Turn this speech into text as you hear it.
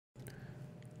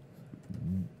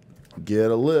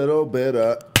Get a little bit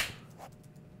of.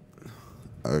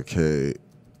 Okay.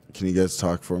 Can you guys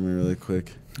talk for me really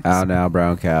quick? Out now,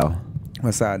 brown cow.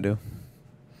 What's that do?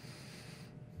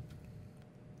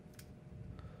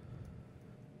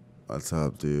 What's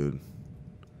up, dude?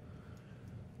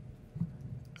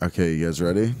 Okay, you guys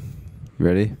ready?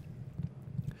 Ready?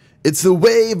 It's the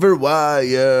waiver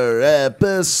wire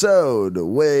episode.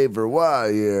 Waiver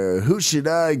wire. Who should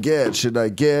I get? Should I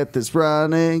get this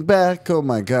running back? Oh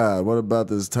my God, what about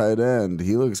this tight end?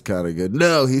 He looks kind of good.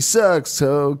 No, he sucks.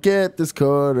 So get this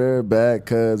quarterback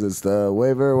because it's the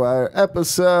waiver wire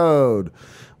episode.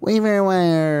 Waiver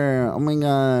wire. Oh my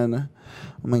God.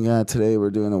 Oh my God, today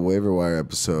we're doing a waiver wire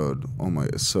episode. Oh my,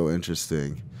 it's so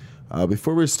interesting.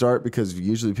 Before we start, because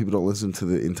usually people don't listen to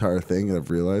the entire thing, and I've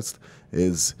realized,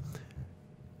 is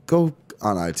go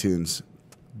on iTunes,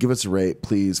 give us a rate,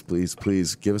 please, please,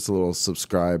 please. Give us a little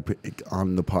subscribe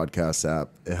on the podcast app.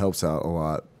 It helps out a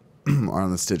lot. Or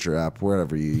on the Stitcher app,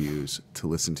 wherever you use to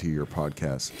listen to your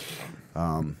podcast.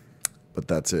 But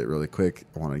that's it really quick.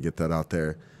 I want to get that out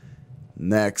there.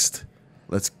 Next,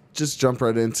 let's just jump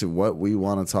right into what we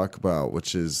want to talk about,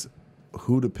 which is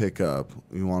who to pick up.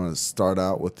 We want to start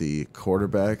out with the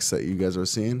quarterbacks that you guys are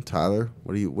seeing. Tyler,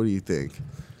 what do you think?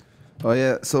 Oh,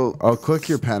 yeah. So I'll click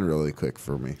your pen really quick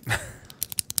for me.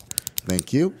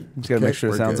 Thank you. Just got to make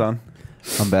sure the sound's on.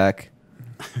 I'm back.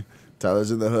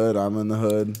 Tyler's in the hood. I'm in the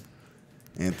hood.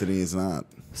 Anthony is not.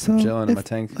 So Chilling in my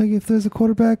tank. Like if there's a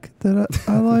quarterback that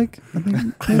I like, I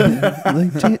think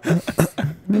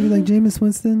maybe like Jameis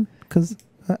Winston, because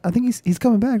I think he's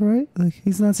coming back, right? Like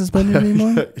he's not suspended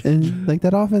anymore, and like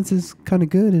that offense is kind of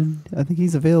good, and I think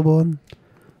he's available on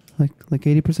like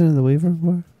 80% of the waiver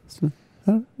wire. So,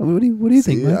 what do you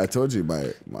think, Mike? I told you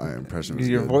my impression was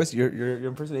Your good. voice, your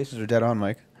impersonations are dead on,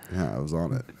 Mike. Yeah, I was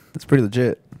on it. That's pretty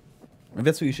legit. Maybe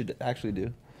that's what you should actually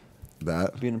do.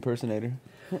 That Be an impersonator.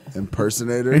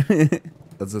 impersonator.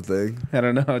 That's a thing. I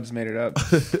don't know. I just made it up. I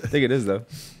think it is though.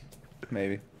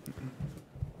 Maybe.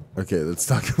 Okay, let's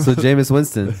talk. So Jameis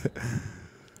Winston.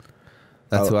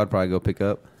 That's who I'd probably go pick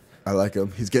up. I like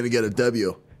him. He's gonna get a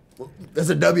W. That's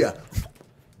a W.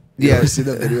 Yeah. You see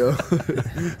that video?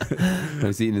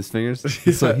 He's eating his fingers.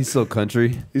 He's so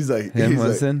country. He's like, Him, he's like,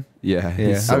 Winston? Yeah. Yeah.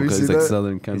 He's so Have you good. seen He's like that?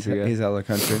 Southern country guy. He's out of the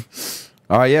country.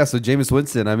 All right, yeah. So Jameis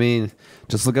Winston. I mean,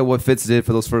 just look at what Fitz did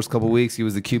for those first couple weeks. He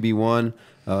was the QB1.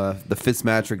 The Fitz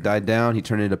metric died down. He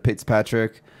turned into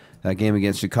Fitzpatrick. That game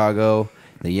against Chicago,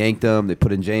 they yanked him. They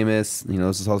put in Jameis. You know,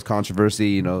 this is all this controversy.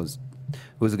 You know,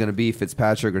 who's it going to be,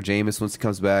 Fitzpatrick or Jameis once he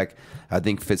comes back? I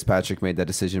think Fitzpatrick made that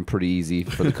decision pretty easy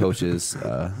for the coaches.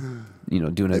 You know,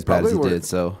 doing as bad as he did.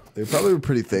 So they probably were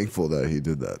pretty thankful that he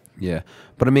did that. yeah,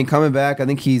 but I mean, coming back, I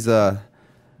think he's. Let's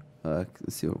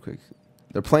see real quick.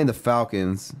 They're playing the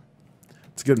Falcons.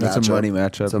 It's a good That's matchup. a money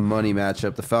matchup. It's a money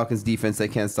matchup. The Falcons defense, they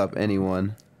can't stop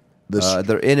anyone.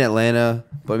 They're in Atlanta,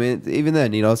 but I mean, even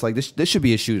then, you know, it's like this should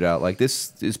be a shootout. Like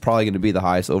this is probably going to be the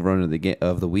highest over-under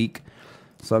of the week.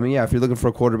 So I mean, yeah, if you're looking for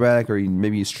a quarterback, or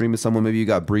maybe you stream with someone, maybe you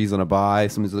got Breeze on a bye,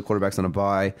 some of the quarterbacks on a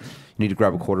bye, you need to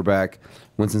grab a quarterback.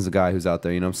 Winston's the guy who's out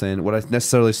there. You know what I'm saying? Would I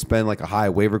necessarily spend like a high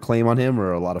waiver claim on him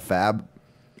or a lot of fab?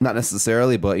 Not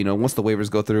necessarily, but you know, once the waivers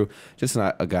go through, just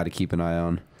a guy to keep an eye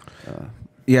on.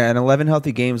 Yeah, in 11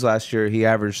 healthy games last year, he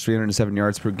averaged 307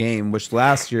 yards per game, which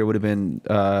last year would have been,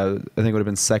 I think, would have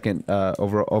been second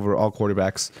over all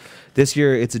quarterbacks. This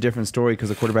year, it's a different story because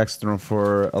the quarterback's thrown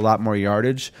for a lot more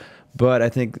yardage. But I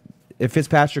think if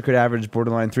Fitzpatrick could average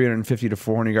borderline 350 to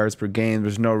 400 yards per game,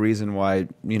 there's no reason why,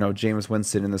 you know, Jameis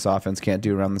Winston in this offense can't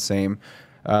do around the same.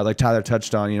 Like Tyler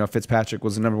touched on, you know, Fitzpatrick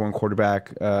was the number one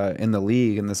quarterback in the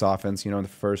league in this offense, you know, in the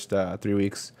first 3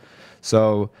 weeks.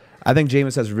 So I think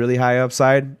Jameis has really high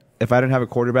upside. If I didn't have a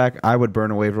quarterback, I would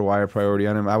burn a waiver wire priority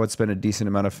on him. I would spend a decent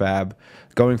amount of fab.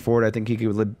 Going forward, I think he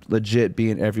could legit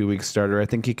be an every week starter. I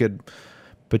think he could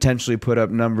potentially put up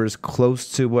numbers close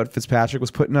to what Fitzpatrick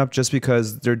was putting up just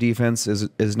because their defense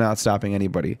is not stopping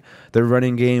anybody. Their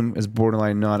running game is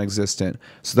borderline non-existent.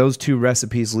 So those two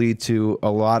recipes lead to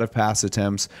a lot of pass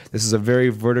attempts. This is a very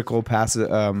vertical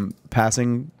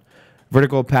passing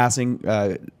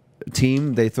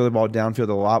team. They throw the ball downfield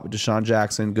a lot with Deshaun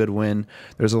Jackson, Goodwin.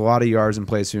 There's a lot of yards in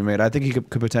plays to be made. I think he could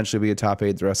potentially be a top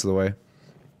 8 the rest of the way.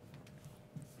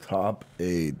 Top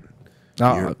 8.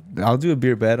 I'll do a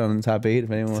beer bet on the top 8 if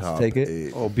anyone wants to take it.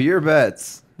 8. Oh, beer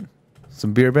bets.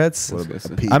 Some beer bets. What about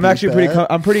a I'm PP actually bet?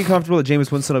 I'm pretty comfortable that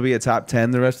Jameis Winston will be a top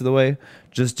 10 the rest of the way.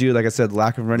 Just due, like I said,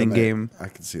 lack of running game, I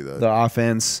can see that. the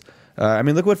offense. I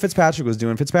mean, look what Fitzpatrick was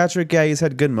doing. Fitzpatrick, yeah, he's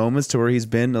had good moments to where he's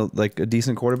been like a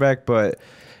decent quarterback, but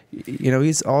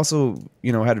He's also,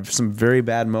 had some very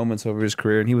bad moments over his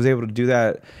career, and he was able to do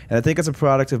that. And I think it's a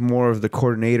product of more of the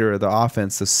coordinator, the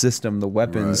offense, the system, the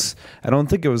weapons. Right. I don't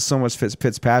think it was so much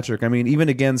Fitzpatrick. I mean, even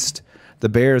against the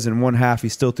Bears in one half, he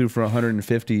still threw for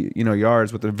 150,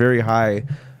 yards with a very high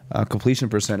completion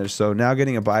percentage. So now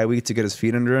getting a bye week to get his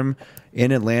feet under him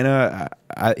in Atlanta,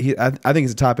 I think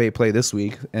he's a top 8 play this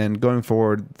week. And going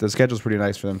forward, the schedule's pretty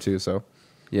nice for them too. So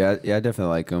yeah, I definitely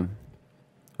like him.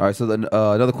 All right, so then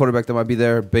another quarterback that might be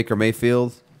there, Baker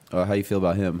Mayfield. How you feel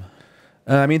about him?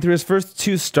 Through his first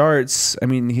 2 starts,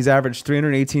 he's averaged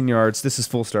 318 yards. This is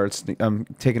full starts. I'm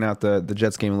taking out the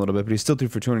Jets game a little bit, but he still threw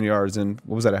for 200 yards. And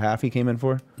what was that, a half he came in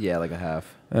for? Yeah, like a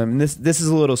half. This is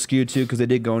a little skewed, too, because they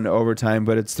did go into overtime,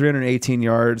 but it's 318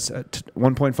 yards,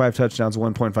 1.5 touchdowns,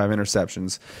 1.5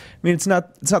 interceptions. It's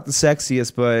not the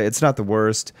sexiest, but it's not the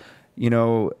worst.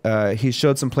 He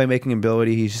showed some playmaking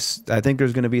ability. I think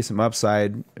there's going to be some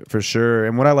upside for sure.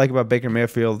 And what I like about Baker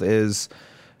Mayfield is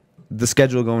the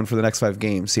schedule going for the next 5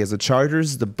 games. He has the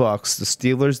Chargers, the Bucks, the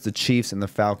Steelers, the Chiefs, and the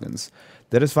Falcons.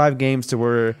 That is 5 games to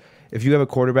where if you have a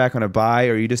quarterback on a bye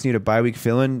or you just need a bye week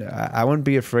fill-in, I wouldn't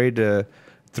be afraid to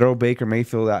throw Baker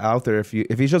Mayfield out there. If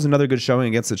he shows another good showing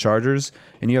against the Chargers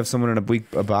and you have someone in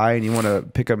a bye and you want to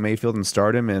pick up Mayfield and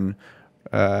start him and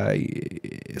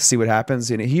see what happens.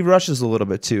 And he rushes a little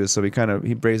bit too, so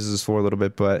he braces his floor a little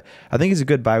bit. But I think he's a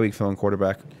good bye week filling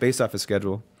quarterback based off his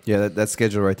schedule. Yeah, that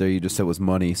schedule right there you just said was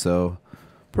money, so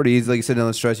pretty easy. Like you said, down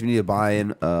the stretch, if you need a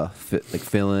buy-in,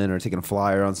 fill in or taking a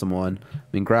flyer on someone,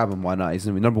 grab him. Why not? He's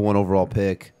gonna be number 1 overall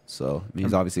pick, so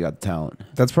he's obviously got the talent.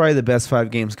 That's probably the best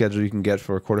 5-game schedule you can get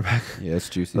for a quarterback. Yeah, it's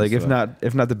juicy. If not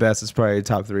the best, it's probably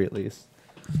top 3 at least.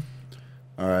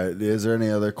 All right, is there any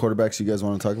other quarterbacks you guys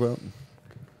want to talk about?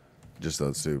 Just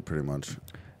those 2, pretty much.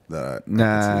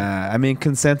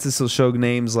 Consensus will show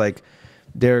names like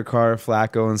Derek Carr,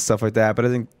 Flacco, and stuff like that. But I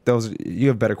think you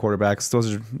have better quarterbacks.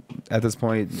 Those are, at this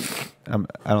point,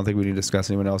 I don't think we need to discuss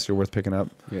anyone else you're worth picking up.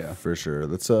 Yeah, for sure.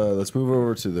 Let's move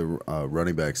over to the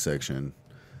running back section.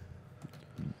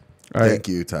 Thank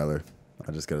you, Tyler.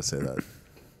 I just gotta say that.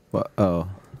 What? Oh.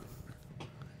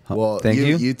 Well, thank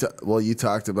you. You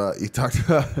talked about.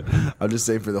 I'm just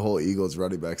saying for the whole Eagles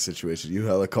running back situation. You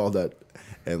hella called that,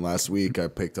 and last week I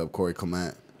picked up Corey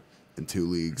Clement in 2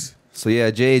 leagues. So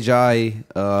yeah,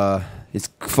 JHI. It's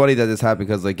funny that this happened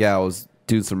because I was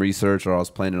doing some research or I was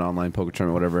playing an online poker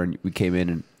tournament, whatever, and we came in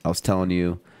and I was telling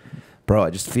you, bro, I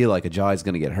just feel like Ajayi's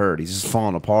gonna get hurt. He's just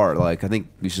falling apart. I think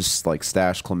we should just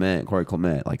stash Corey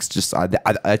Clement. I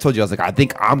told you I was I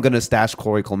think I'm gonna stash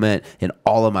Corey Clement in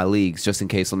all of my leagues just in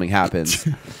case something happens.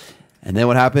 And then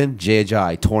what happened?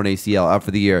 JHI torn ACL out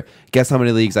for the year. Guess how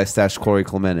many leagues I stashed Corey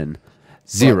Clement in?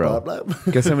 0. Blah, blah,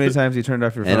 blah. Guess how many times you turned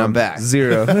off your phone? And I'm back.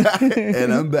 0.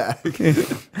 And I'm back.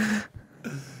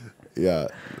 Yeah.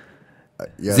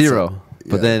 0. So,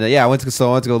 but then, I went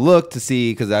to go look to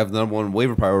see because I have the number 1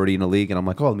 waiver priority in the league, and I'm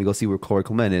like, let me go see where Corey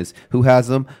Clement is. Who has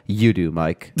him? You do,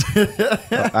 Mike.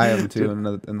 I have him too in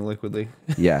the liquid league.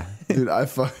 Yeah, dude,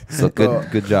 So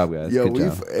good job, guys. Yo,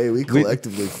 good job. we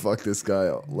collectively fucked this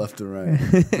guy left and right.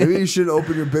 Maybe you shouldn't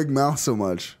open your big mouth so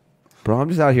much. Bro, I'm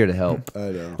just out here to help. I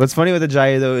know. What's funny with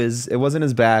Ajayi though is it wasn't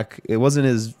his back, it wasn't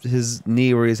his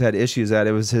knee where he's had issues at.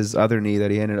 It was his other knee that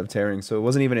he ended up tearing. So it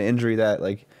wasn't even an injury that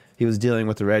he was dealing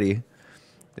with already.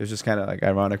 It was just kind of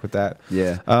ironic with that.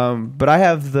 Yeah. But I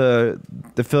have the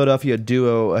Philadelphia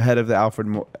duo ahead of the Alfred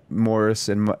Morris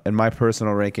in my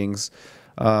personal rankings.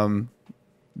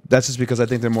 That's just because I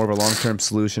think they're more of a long-term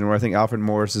solution. Where I think Alfred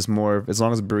Morris is more, as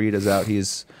long as Breed is out,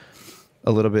 he's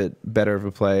a little bit better of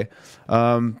a play.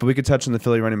 But we could touch on the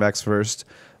Philly running backs first.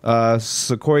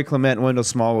 So Corey Clement, Wendell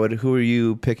Smallwood, who are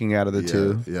you picking out of the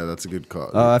 2? Yeah, that's a good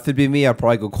call. If it'd be me, I'd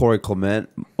probably go Corey Clement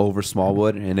over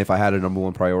Smallwood. And if I had a number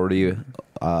 1 priority,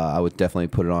 I would definitely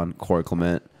put it on Corey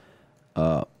Clement.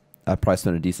 I'd probably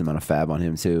spend a decent amount of fab on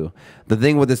him too. The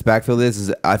thing with this backfield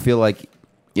is I feel like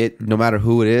no matter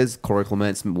who it is, Corey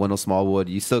Clement, Wendell Smallwood,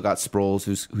 you still got Sproles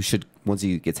who should, once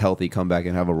he gets healthy, come back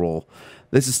and have a role.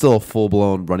 This is still a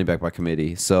full-blown running back by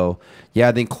committee. So, yeah,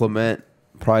 I think Clement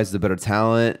probably is the better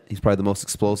talent. He's probably the most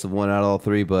explosive one out of all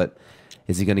 3, but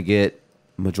is he going to get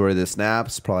majority of the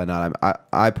snaps? Probably not.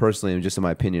 I personally, just in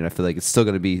my opinion, I feel like it's still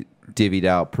going to be divvied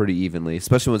out pretty evenly,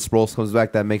 especially when Sproles comes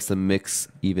back. That makes the mix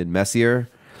even messier.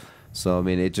 So,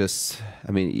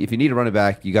 if you need a running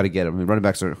back, you got to get him. Running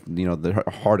backs are, they're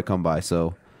hard to come by.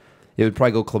 So, it would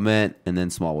probably go Clement and then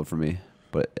Smallwood for me.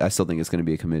 But I still think it's going to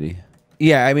be a committee.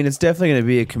 Yeah, it's definitely going to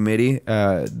be a committee.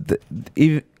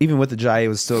 Even with the Ajayi, it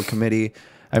was still a committee.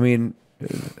 Even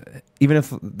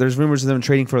if there's rumors of them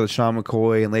trading for LaShawn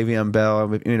McCoy and Le'Veon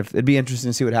Bell, it'd be interesting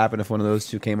to see what happened if one of those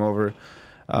 2 came over.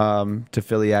 to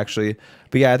Philly, actually.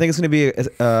 But yeah, I think it's going to be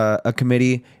a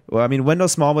committee. Well, I mean, Wendell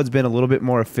Smallwood's been a little bit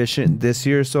more efficient this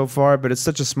year so far, but it's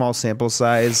such a small sample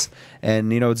size.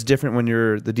 And, it's different when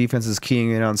the defense is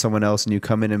keying in on someone else and you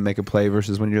come in and make a play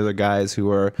versus when you're the guys who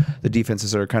are the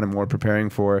defenses are kind of more preparing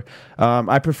for.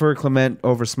 I prefer Clement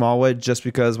over Smallwood just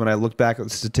because when I look back at the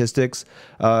statistics,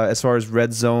 as far as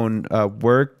red zone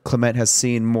work, Clement has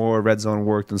seen more red zone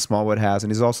work than Smallwood has,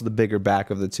 and he's also the bigger back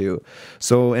of the two.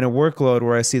 So in a workload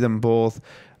where I see them both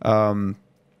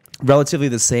relatively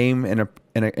the same in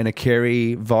a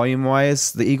carry volume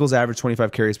wise, the Eagles average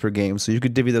 25 carries per game. So you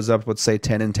could divvy those up with say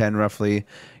 10 and 10 roughly,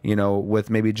 with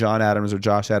maybe John Adams or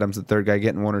Josh Adams, the third guy,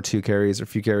 getting 1 or 2 carries or a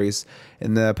few carries.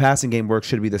 And the passing game work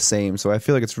should be the same. So I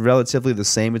feel like it's relatively the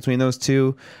same between those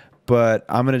two. But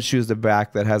I'm going to choose the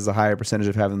back that has the higher percentage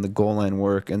of having the goal line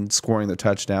work and scoring the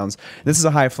touchdowns. This is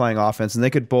a high-flying offense, and they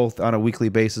could both on a weekly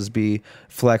basis be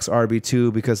flex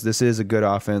RB2 because this is a good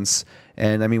offense.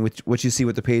 And, I mean, what you see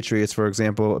with the Patriots, for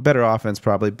example, a better offense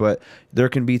probably, but there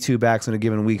can be 2 backs in a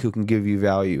given week who can give you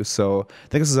value. So I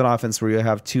think this is an offense where you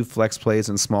have 2 flex plays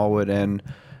in Smallwood and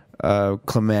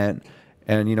Clement.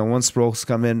 And, once Sproles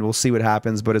come in, we'll see what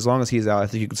happens. But as long as he's out, I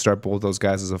think you can start both those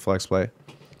guys as a flex play.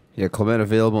 Yeah, Clement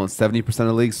available in 70%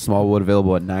 of leagues, Smallwood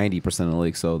available at 90% of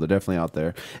leagues, so they're definitely out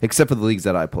there. Except for the leagues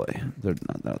that I play, they're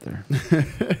not out there.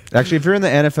 Actually, if you're in the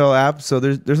NFL app, so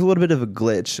there's a little bit of a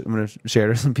glitch. I'm going to share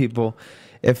to some people.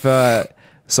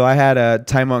 So I had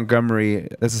Ty Montgomery.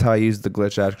 This is how I used the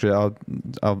glitch. Actually,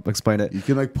 I'll explain it. You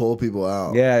can pull people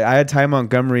out. Yeah, I had Ty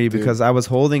Montgomery because I was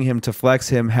holding him to flex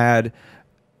him. Had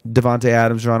Devontae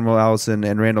Adams, Geronimo Allison,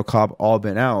 and Randall Cobb all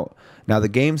been out. Now the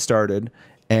game started.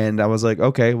 And I was like,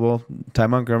 okay, well, Ty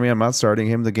Montgomery, I'm not starting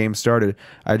him. The game started.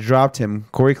 I dropped him.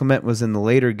 Corey Clement was in the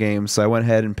later game, so I went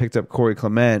ahead and picked up Corey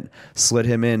Clement, slid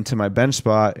him into my bench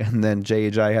spot, and then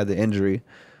J.H.I. had the injury.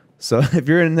 So if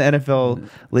you're in the NFL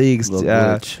leagues,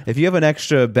 if you have an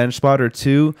extra bench spot or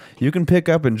 2, you can pick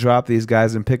up and drop these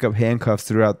guys and pick up handcuffs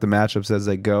throughout the matchups as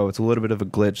they go. It's a little bit of a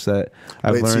glitch that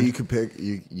I've learned. So you could pick,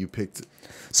 you picked...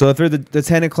 So for the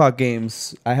 10 o'clock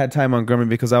games, I had Ty Montgomery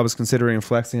because I was considering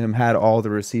flexing him had all the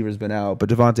receivers been out. But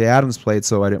Devontae Adams played,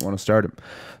 so I didn't want to start him.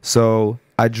 So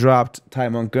I dropped Ty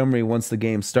Montgomery once the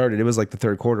game started. It was like the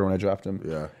third quarter when I dropped him.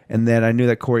 Yeah. And then I knew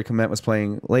that Corey Clement was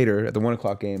playing later at the 1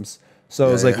 o'clock games. So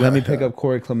I was like, let me pick up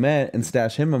Corey Clement and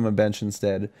stash him on my bench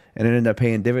instead. And it ended up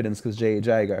paying dividends because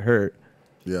J.H.I. got hurt.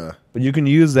 Yeah. But you can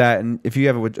use that, and if you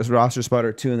have a roster spot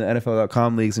or 2 in the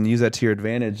NFL.com leagues, and use that to your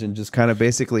advantage and just kind of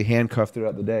basically handcuff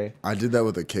throughout the day. I did that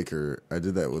with a kicker.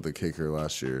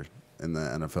 Last year in the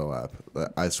NFL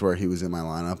app. I swear he was in my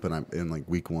lineup, and I'm in like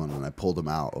week 1, and I pulled him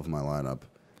out of my lineup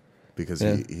because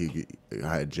I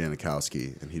had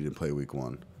Janikowski, and he didn't play week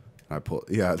 1. The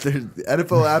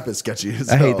NFL app is sketchy as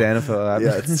hell. I hate the NFL app.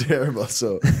 Yeah, it's terrible.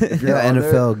 So if you're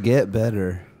NFL, get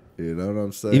better. You know what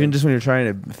I'm saying? Even just when you're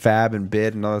trying to fab and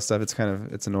bid and all that stuff,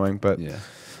 it's annoying. But yeah.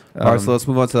 All right, so let's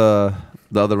move on to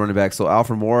the other running back. So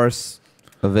Alfred Morris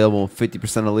available in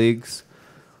 50% of leagues.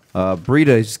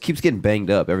 Breida just keeps getting banged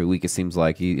up every week. It seems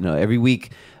like every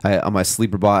week on my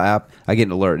sleeper bot app, I get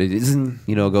an alert. It isn't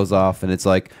goes off and it's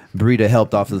like Breida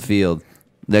helped off the field.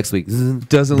 Next week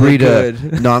doesn't Breida,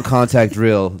 look good. Non-contact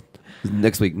drill.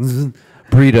 Next week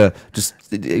Breida just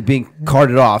being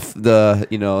carted off the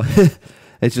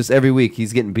It's just every week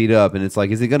he's getting beat up, and it's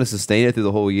like, is he going to sustain it through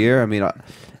the whole year? I mean,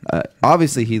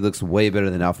 obviously he looks way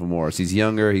better than Alfred Morris. He's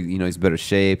younger. He's better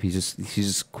shape. He's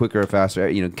just quicker, faster.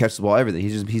 Catches the ball, everything.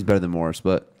 He's better than Morris,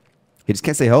 but he just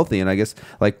can't stay healthy. And I guess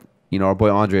our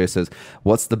boy Andrea says,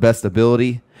 what's the best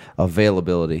ability?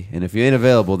 Availability. And if you ain't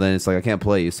available, then it's like I can't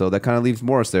play you. So that kind of leaves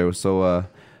Morris there. So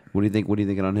what do you think? What are you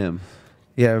thinking on him?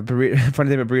 Yeah, funny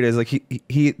thing about Breida is like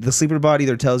he the sleeper bot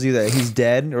either tells you that he's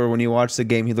dead, or when you watch the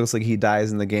game, he looks like he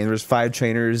dies in the game. There's 5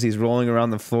 trainers, he's rolling around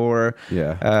the floor.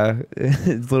 Yeah, it's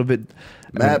a little bit.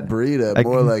 Matt Breida,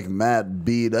 more like Matt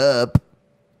beat up.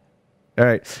 All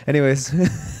right. Anyways,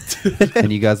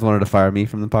 and you guys wanted to fire me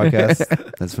from the podcast.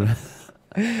 That's what.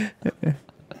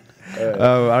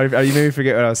 Are you made me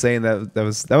forget what I was saying? That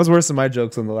was worse than my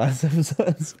jokes on the last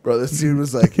episodes. Bro, this dude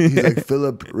was like, he's like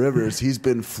Phillip Rivers. He's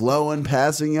been flowing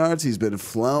passing yards. He's been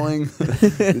flowing.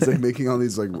 He's like making all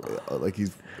these like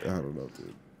he's, I don't know,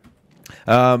 dude.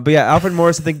 But yeah, Alfred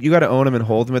Morris, I think you got to own him and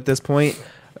hold him at this point.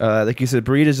 Like you said,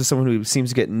 Breida is just someone who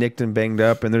seems to get nicked and banged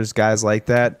up, and there's guys like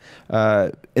that.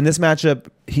 In this matchup,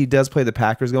 he does play the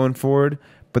Packers going forward,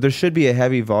 but there should be a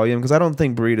heavy volume because I don't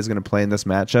think Breida is going to play in this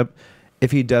matchup.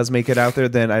 If he does make it out there,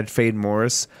 then I'd fade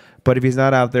Morris. But if he's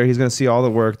not out there, he's going to see all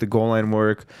the work, the goal line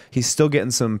work. He's still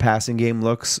getting some passing game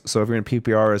looks. So if you're in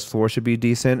PPR, his floor should be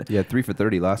decent. Yeah, 3 for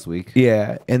 30 last week.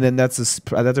 Yeah, and then that's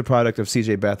a product of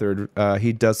C.J. Beathard.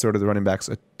 He does sort of the running backs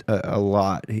a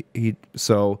lot.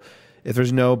 So if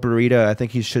there's no Burrito, I think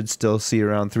he should still see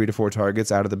around 3 to 4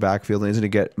 targets out of the backfield, and he's going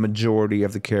to get majority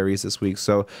of the carries this week.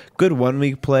 So good 1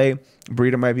 week play.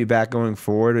 Burrito might be back going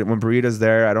forward. When Burrito's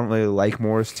there, I don't really like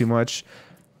Morris too much,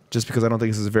 just because I don't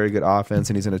think this is a very good offense,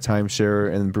 and he's in a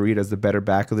timeshare, and Burrito's the better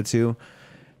back of the two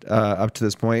up to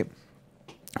this point.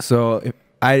 So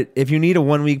if you need a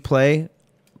 1 week play,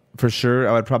 for sure,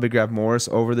 I would probably grab Morris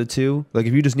over the two. Like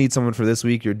if you just need someone for this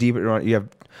week, you're deep. You have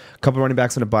a couple running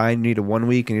backs in a bind. You need a 1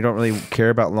 week, and you don't really care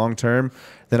about long term.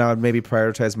 Then I would maybe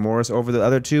prioritize Morris over the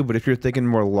other two. But if you're thinking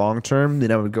more long term,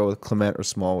 then I would go with Clement or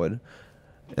Smallwood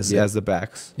as the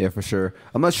backs. Yeah, for sure.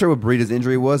 I'm not sure what Burrito's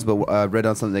injury was, but I read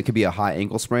on something that could be a high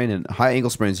ankle sprain, and high ankle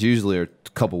sprains usually are a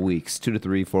couple weeks, 2 to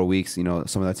 3, 4 weeks. Some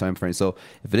of that time frame. So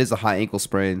if it is a high ankle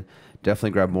sprain,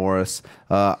 definitely grab Morris.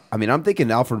 I'm thinking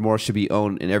Alfred Morris should be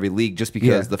owned in every league just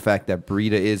because the fact that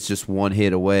Burrito is just one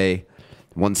hit away,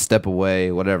 one step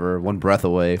away, whatever, one breath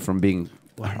away from being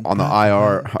on the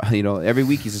IR. Every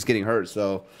week he's just getting hurt.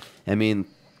 So, to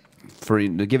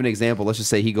give an example, let's just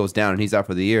say he goes down and he's out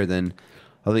for the year, then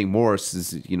I think Morris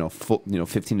is,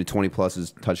 15 to 20 plus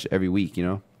is touched every week,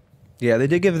 Yeah, they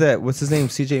did give that, what's his name,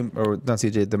 CJ, or not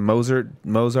CJ, the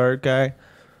Mozart guy,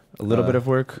 a little bit of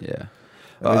work. Yeah.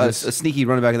 A sneaky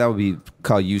running back, that would be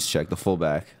Kyle Juszczyk, the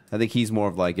fullback. I think he's more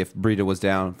of like, if Burrito was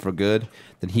down for good,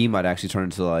 then he might actually turn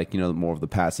into like, more of the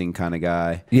passing kind of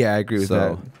guy. Yeah, I agree with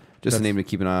that. Just a name to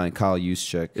keep an eye on, Kyle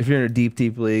Juszczyk. If you're in a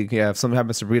deep league, if something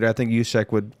happens to Burrito, I think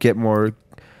Juszczyk would get more.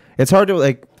 It's hard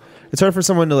for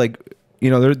someone to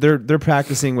they're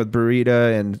practicing with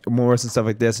Burrito and Morris and stuff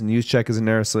like this, and Juszczyk isn't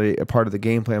necessarily a part of the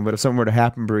game plan. But if something were to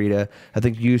happen, Burrito, I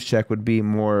think Juszczyk would be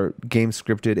more game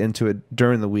scripted into it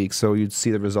during the week, so you'd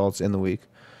see the results in the week.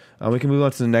 We can move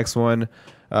on to the next one.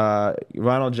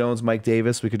 Ronald Jones, Mike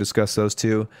Davis. We could discuss those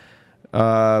two. Who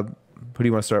do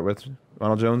you want to start with?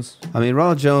 Ronald Jones?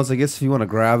 Ronald Jones, I guess if you want to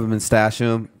grab him and stash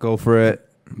him, go for it.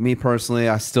 Me personally,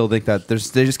 I still think that they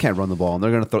just can't run the ball, and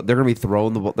they're gonna be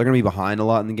throwing the ball. They're gonna be behind a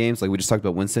lot in the games. Like we just talked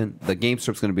about Winston, the game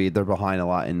script's gonna be they're behind a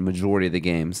lot in majority of the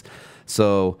games,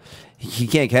 so he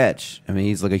can't catch.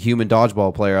 He's like a human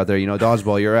dodgeball player out there.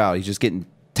 Dodgeball, you're out. He's just getting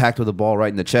tacked with the ball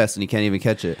right in the chest, and he can't even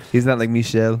catch it. He's not like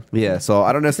Michel. Yeah, so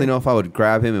I don't necessarily know if I would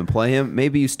grab him and play him.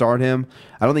 Maybe you start him.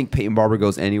 I don't think Peyton Barber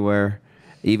goes anywhere,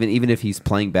 even if he's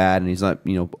playing bad and he's not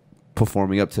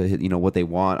performing up to what they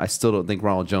want. I still don't think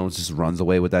Ronald Jones just runs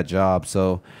away with that job.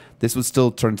 So this would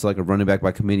still turn to like a running back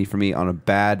by committee for me on a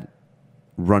bad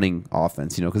running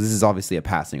offense, because this is obviously a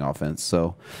passing offense.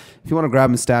 So if you want to grab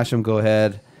him and stash him, go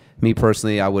ahead. Me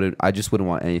personally, I just wouldn't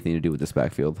want anything to do with this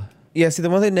backfield. Yeah, see, the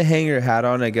one thing to hang your hat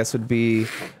on, I guess, would be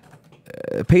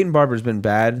Peyton Barber's been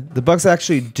bad. The Bucs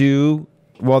actually do,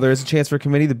 while there is a chance for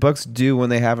committee, the Bucs do, when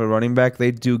they have a running back,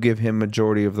 they do give him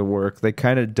majority of the work. They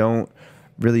kind of don't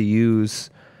really use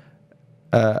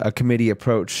a committee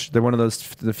approach. They're one of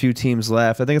the few teams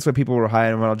left. I think that's why people were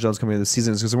high on Ronald Jones coming into the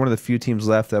season, is because they're one of the few teams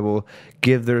left that will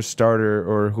give their starter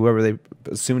or whoever they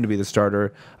assume to be the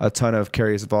starter a ton of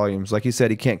carries volumes. Like you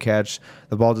said, he can't catch.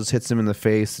 The ball just hits him in the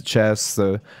face, the chest,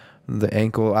 the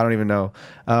ankle. I don't even know.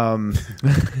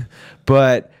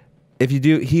 But if you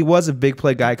do, he was a big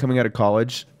play guy coming out of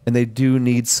college, and they do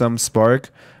need some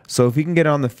spark. So if he can get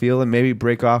on the field and maybe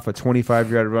break off a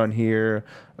 25-yard run here,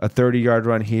 a 30-yard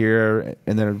run here,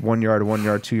 and then a 1 yard, 1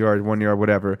 yard, 2 yard, 1 yard,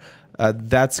 whatever,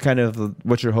 that's kind of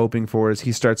what you're hoping for, is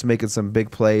he starts making some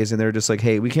big plays, and they're just like,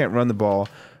 hey, we can't run the ball,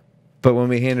 but when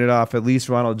we hand it off, at least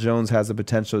Ronald Jones has the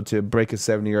potential to break a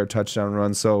 70-yard touchdown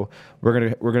run. So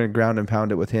we're gonna ground and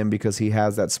pound it with him because he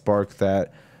has that spark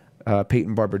that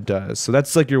Peyton Barber does. So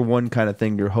that's like your one kind of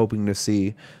thing you're hoping to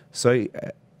see. So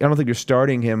I don't think you're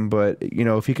starting him, but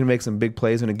if he can make some big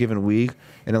plays in a given week,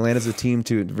 and Atlanta's a team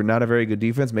to not a very good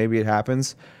defense, maybe it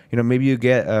happens. Maybe you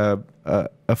get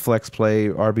a flex play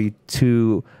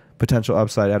RB2 potential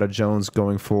upside out of Jones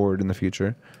going forward in the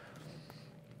future.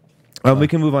 We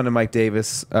can move on to Mike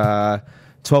Davis.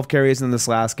 12 carries in this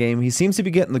last game. He seems to be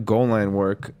getting the goal line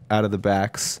work out of the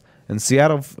backs. And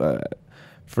Seattle,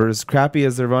 for as crappy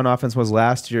as their run offense was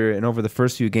last year, and over the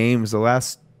first few games, the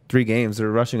last 3 games, their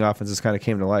rushing offenses kind of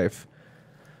came to life.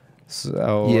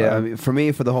 So yeah, for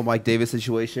me, for the whole Mike Davis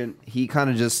situation, he kind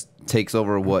of just takes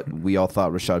over what we all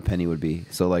thought Rashad Penny would be.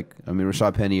 So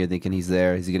Rashad Penny, you're thinking he's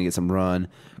there, he's gonna get some run.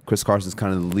 Chris Carson's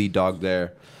kind of the lead dog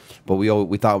there, but we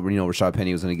thought Rashad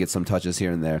Penny was gonna get some touches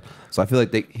here and there. So I feel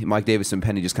like Mike Davis and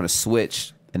Penny just kind of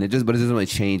switched, but it doesn't really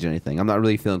change anything. I'm not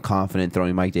really feeling confident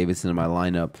throwing Mike Davis into my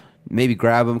lineup maybe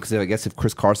grab him because I guess if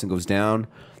Chris Carson goes down,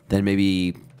 then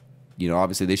maybe,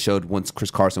 obviously they showed once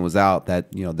Chris Carson was out that,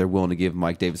 they're willing to give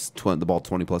Mike Davis the ball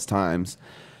 20-plus times.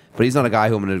 But he's not a guy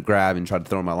who I'm going to grab and try to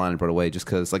throw in my lineup right away just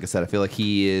because, like I said, I feel like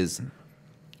he is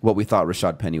what we thought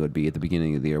Rashad Penny would be at the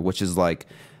beginning of the year, which is like,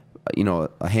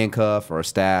 a handcuff or a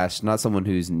stash, not someone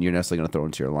who's you're necessarily going to throw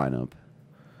into your lineup.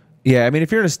 Yeah, I mean,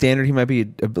 if you're in a standard, he might be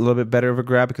a little bit better of a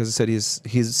grab because I said he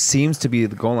seems to be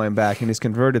the goal line back, and he's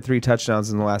converted 3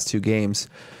 touchdowns in the last 2 games.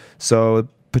 So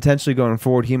potentially going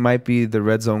forward, he might be the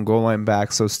red zone goal line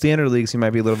back. So standard leagues, he might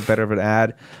be a little bit better of an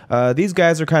ad. These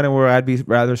guys are kind of where I'd be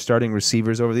rather starting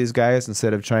receivers over these guys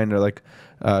instead of trying to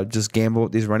just gamble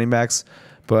with these running backs.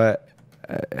 But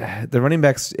the running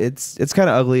backs, it's kind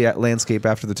of ugly at landscape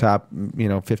after the top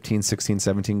 15, 16,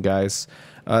 17 guys.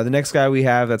 The next guy we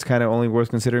have that's kind of only worth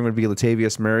considering would be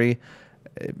Latavius Murray.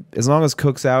 As long as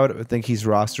Cook's out, I think he's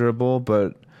rosterable.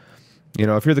 But,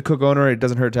 if you're the Cook owner, it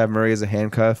doesn't hurt to have Murray as a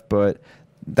handcuff. But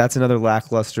that's another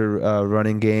lackluster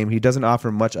running game. He doesn't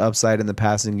offer much upside in the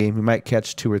passing game. He might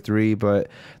catch 2 or 3, but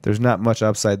there's not much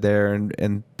upside there.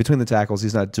 And between the tackles,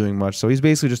 he's not doing much. So he's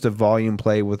basically just a volume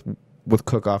play with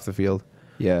Cook off the field.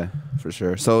 Yeah, for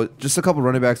sure. So just a couple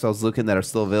running backs I was looking that are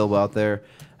still available out there.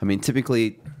 I mean,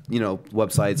 typically,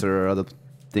 websites or other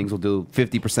things will do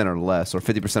 50% or less or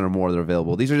 50% or more that are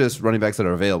available. These are just running backs that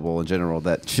are available in general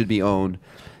that should be owned.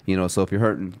 So if you're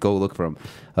hurting, go look for them.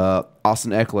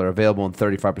 Austin Eckler, available in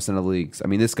 35% of the leagues. I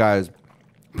mean, this guy's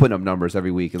putting up numbers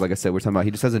every week. Like I said, we're talking about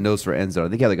he just has a nose for end zone. I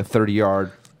think he had like a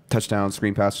 30-yard touchdown,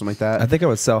 screen pass, something like that. I think I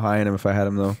would sell high on him if I had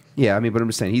him, though. Yeah, I mean, but I'm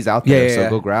just saying he's out there, so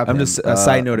go grab him. I'm just a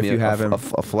side note if you have him. A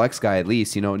flex guy at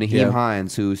least, Naheem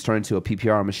Hines, who's turned into a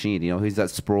PPR machine. He's that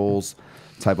Sproles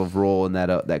type of role in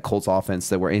that Colts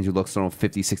offense where Andrew Luck's thrown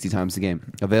 50, 60 times a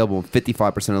game. Available in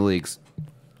 55% of leagues.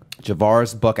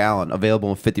 Javaris Buck Allen, available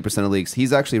in 50% of leagues.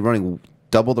 He's actually running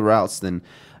double the routes than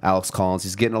Alex Collins.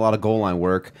 He's getting a lot of goal line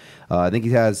work. I think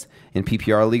he has, in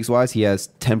PPR leagues-wise, he has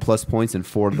 10-plus points in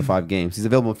 4 of the 5 games. He's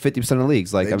available in 50% of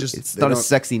leagues. It's not a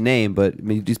sexy name, but I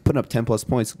mean, he's putting up 10-plus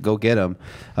points. Go get him.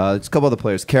 There's a couple other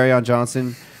players. Kerryon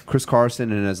Johnson, Chris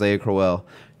Carson, and Isaiah Crowell.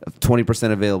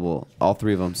 20% available, all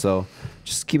 3 of them. So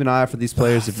just keep an eye out for these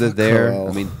players if they're there. Crowell.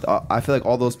 I mean, I feel like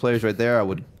all those players right there I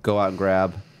would go out and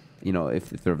grab, if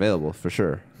they're available, for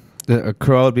sure.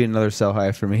 Crowell would be another sell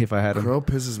high for me if I had him. Crowell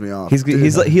pisses me off.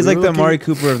 He's like the Amari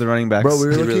Cooper of the running backs. Bro, we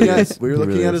were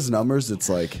looking at his numbers. It's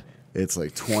like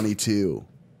 22,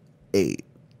 8.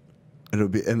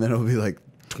 And then it'll be like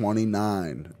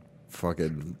 29,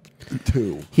 fucking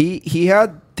 2. He's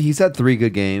had 3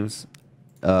 good games.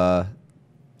 2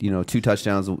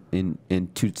 touchdowns in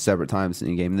 2 separate times in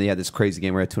a game. And they had this crazy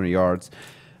game where he had 200 yards.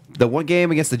 The one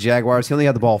game against the Jaguars, he only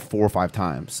had the ball 4 or 5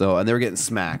 times. And they were getting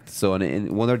smacked. So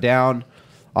and when they're down,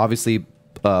 obviously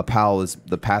Powell is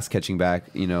the pass catching back,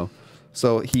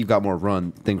 So he got more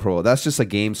run than Crowell. That's just a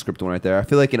game script one right there. I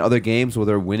feel like in other games where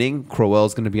they're winning,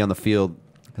 Crowell's going to be on the field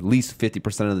at least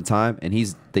 50% of the time, and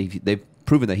they've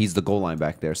proven that he's the goal line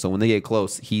back there. So when they get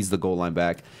close, he's the goal line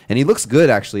back, and he looks good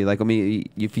actually. Like, I mean,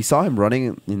 if you saw him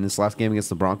running in this last game against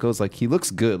the Broncos, like, he looks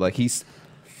good. Like, he's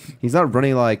not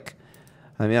running like,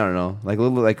 I mean, I don't know, like, a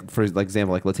little, like, for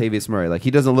example, like Latavius Murray, like, he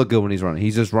doesn't look good when he's running.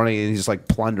 He's just running and he's just like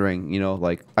plundering,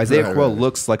 like Isaiah Crowell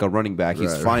looks like a running back.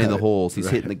 He's finding the holes, he's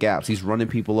hitting the gaps, he's running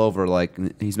people over, like,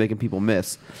 he's making people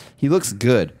miss. He looks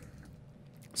good.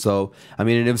 So, I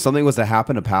mean, and if something was to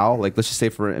happen to Powell, like, let's just say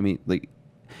like,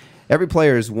 every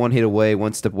player is one hit away,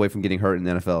 one step away from getting hurt in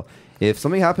the NFL. If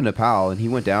something happened to Powell and he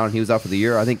went down and he was out for the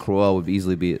year, I think Crowell would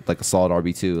easily be like a solid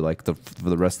RB2 like for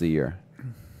the rest of the year,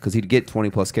 because he'd get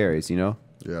 20-plus carries, Yeah.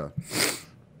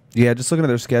 Yeah, just looking at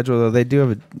their schedule, though, they do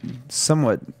have a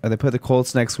somewhat. They play the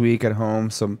Colts next week at home,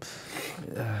 some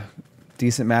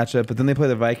decent matchup. But then they play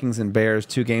the Vikings and Bears,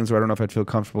 2 games where I don't know if I'd feel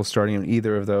comfortable starting in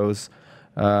either of those.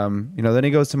 Then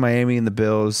he goes to Miami and the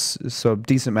Bills, so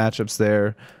decent matchups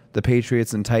there. The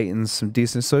Patriots and Titans, some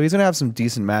decent. So he's gonna have some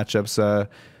decent matchups.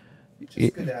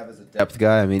 Just good to have as a depth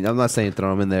guy. I mean, I'm not saying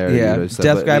throw him in there. Yeah,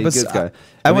 depth guy, but good guy.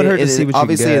 I would hurt to see what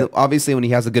obviously, you can get. Obviously, when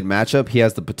he has a good matchup, he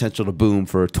has the potential to boom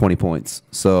for 20 points.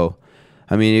 So,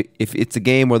 I mean, if it's a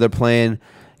game where they're playing,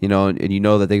 and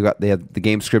that they have the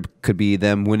game script could be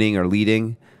them winning or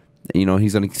leading, he's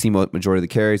going to see majority of the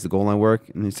carries, the goal line work.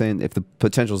 And he's saying if the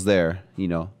potential's there,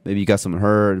 maybe you got someone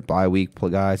hurt, bye week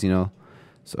guys,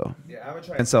 So yeah, I would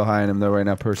try and sell high on him though right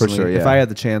now personally. For sure, yeah. If I had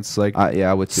the chance, like,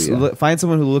 I would too. Yeah. Find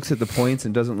someone who looks at the points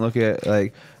and doesn't look at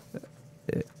like,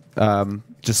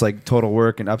 just like total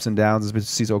work and ups and downs.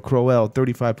 Sees Crowell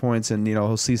 35 points, and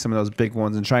he'll see some of those big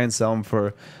ones and try and sell him for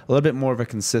a little bit more of a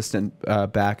consistent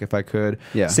back if I could.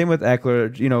 Yeah. Same with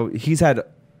Eckler.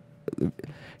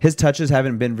 his touches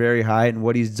haven't been very high, and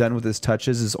what he's done with his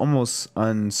touches is almost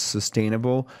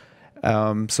unsustainable.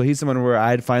 So he's someone where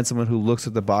I'd find someone who looks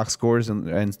at the box scores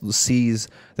and sees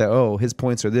that, oh, his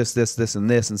points are this, and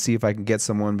this, and see if I can get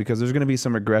someone, because there's going to be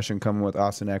some regression coming with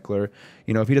Austin Eckler.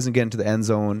 You know, if he doesn't get into the end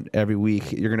zone every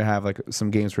week, you're going to have like some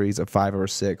games where he's a 5 or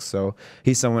 6. So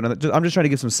he's someone. I'm just trying to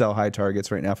give some sell high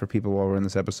targets right now for people while we're in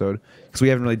this episode, because we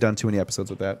haven't really done too many episodes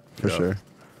with that. For sure.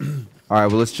 All right,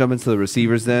 well, let's jump into the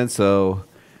receivers then. So,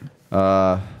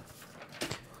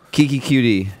 Kiki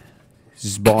Cutie.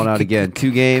 He's just balling out again.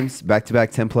 2 games, back-to-back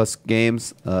 10-plus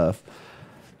games,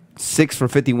 6 for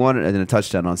 51 and then a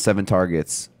touchdown on 7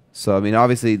 targets. So, I mean,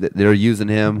 obviously they're using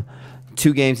him.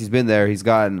 2 games he's been there. He's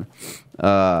gotten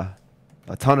a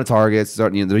ton of targets.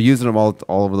 They're using him all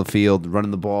over the field, running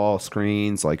the ball,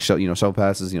 screens, like shuttle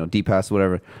passes, deep passes,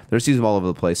 whatever. They're just using him all over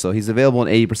the place. So he's available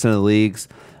in 80% of the leagues.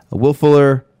 Will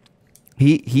Fuller,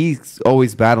 he's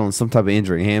always battling some type of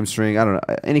injury, hamstring, I don't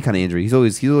know, any kind of injury. He's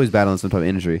always battling some type of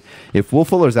injury. If Will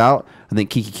Fuller's out, I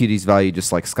think Kiki Cutie's value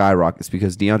just like skyrockets,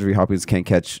 because DeAndre Hopkins can't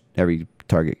catch every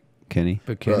target. Can he?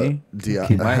 But can he?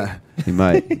 He might. He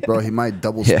might. Bro, he might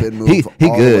double spin move he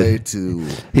all good. the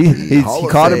way to He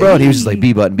caught it, bro, and he was just like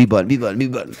B button. Dude.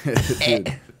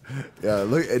 Yeah,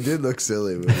 it did look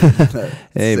silly.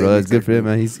 Hey, bro, that's good for him,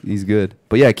 man. He's good.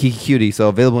 But yeah, Kiki Cutie. So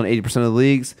available in 80% of the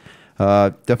leagues.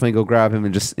 Definitely go grab him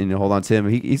and just hold on to him.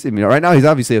 He's right now. He's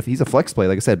obviously he's a flex play.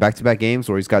 Like I said, back-to-back games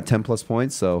where he's got 10+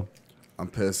 points. So I'm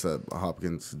pissed that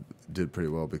Hopkins did pretty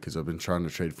well, because I've been trying to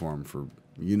trade for him for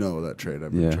that trade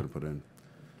I've been trying to put in.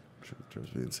 It's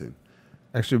be insane.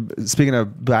 Actually, speaking of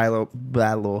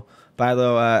Bilo,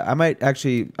 I might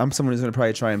actually. I'm someone who's going to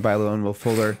probably try and buy low and Will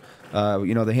Fuller.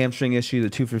 The hamstring issue, the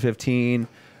 2 for 15.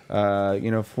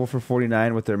 4 for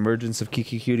 49 with the emergence of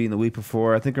Kiki Cutie in the week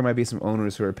before. I think there might be some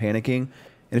owners who are panicking.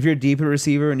 And if you're a deeper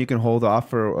receiver and you can hold off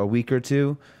for a week or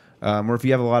two, or if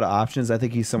you have a lot of options, I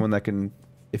think he's someone that can,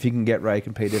 if he can get right,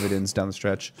 can pay dividends down the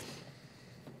stretch.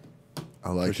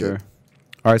 I like sure. it.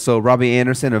 All right, so Robbie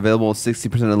Anderson available in 60%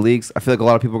 of the leagues. I feel like a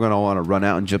lot of people are going to want to run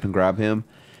out and jump and grab him.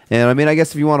 And I mean, I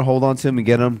guess if you want to hold on to him and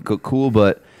get him, cool.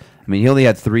 But I mean, he only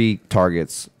had 3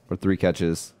 targets or 3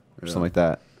 catches or something like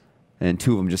that. And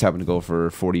 2 of them just happened to go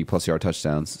for 40+ yard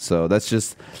touchdowns. So that's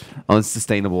just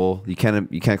unsustainable. You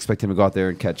can't expect him to go out there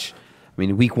and catch. I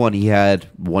mean, week 1 he had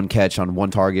 1 catch on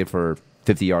 1 target for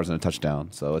 50 yards and a touchdown.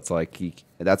 So it's like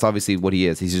that's obviously what he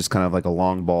is. He's just kind of like a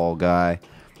long ball guy.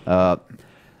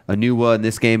 Anua in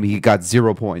this game, he got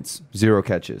 0 points, 0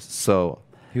 catches. So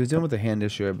he was dealing with a hand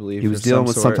issue, I believe. He was dealing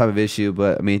with some type of issue,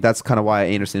 but I mean that's kind of why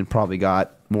Anderson probably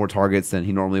got more targets than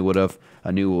he normally would have.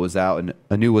 Anua was out, and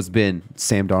Anua's been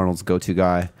Sam Darnold's go-to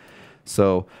guy.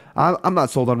 So I'm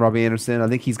not sold on Robbie Anderson. I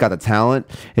think he's got the talent.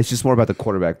 It's just more about the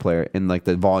quarterback player and like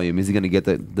the volume. Is he going to get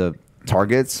the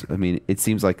targets? I mean, it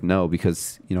seems like no,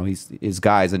 because his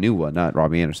guy is Anua, not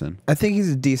Robbie Anderson. I think he's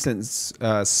a decent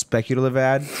speculative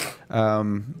ad.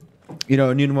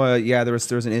 Anua, yeah, there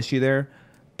was an issue there,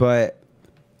 but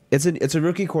it's a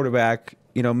rookie quarterback.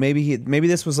 Maybe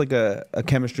this was like a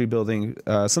chemistry building,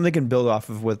 something they can build off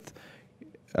of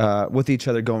with each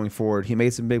other going forward. He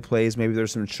made some big plays. Maybe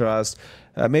there's some trust.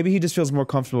 Maybe he just feels more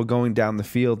comfortable going down the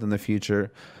field in the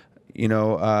future.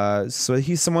 So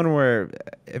he's someone where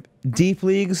deep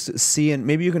leagues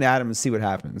maybe you can add him and see what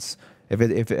happens.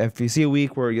 If you see a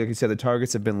week where, like you said, the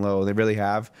targets have been low, they really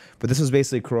have. But this was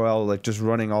basically Crowell like just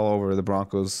running all over the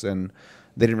Broncos, and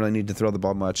they didn't really need to throw the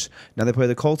ball much. Now they play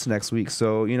the Colts next week,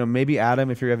 so maybe add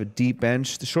him if you have a deep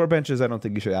bench. The short benches, I don't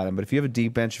think you should add him, but if you have a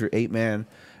deep bench, if you're 8-man.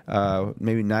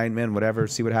 Maybe 9-man, whatever.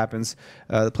 See what happens.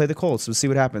 Play the Colts. So see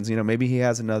what happens. Maybe he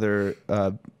has another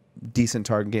decent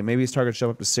target game. Maybe his targets show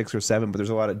up to 6 or 7, but there's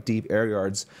a lot of deep air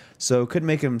yards, so it could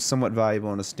make him somewhat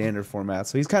valuable in a standard format.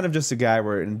 So he's kind of just a guy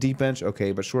where in deep bench,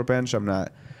 okay, but short bench, I'm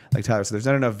not like Tyler. So there's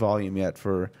not enough volume yet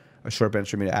for a short bench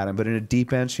for me to add him. But in a deep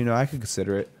bench, I could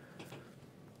consider it.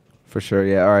 For sure,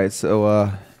 yeah. All right,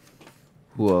 so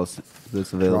who else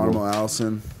that's available? Geronimo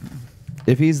Allison.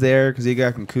 If he's there because he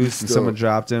got concussed and someone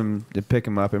dropped him to pick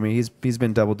him up, I mean, he's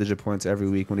been double-digit points every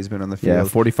week when he's been on the field. Yeah,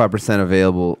 45%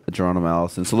 available, Geronimo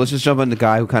Allison. So let's just jump on the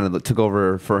guy who kind of took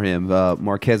over for him,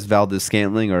 Marquez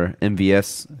Valdez-Scantling, or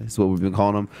MVS is what we've been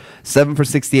calling him. 7 for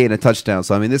 68 and a touchdown.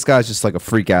 So, I mean, this guy's just like a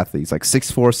freak athlete. He's like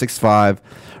 6'4", 6'5",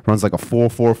 runs like a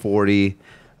 4.4 40.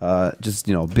 Just,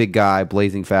 big guy,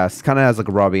 blazing fast. Kind of has like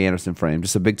a Robbie Anderson frame.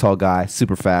 Just a big, tall guy,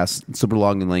 super fast, super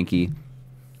long and lanky.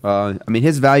 I mean,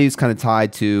 his value is kind of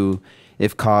tied to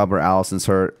if Cobb or Allison's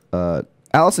hurt.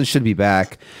 Allison should be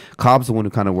back. Cobb's the one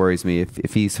who kind of worries me.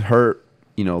 If he's hurt,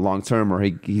 long term, or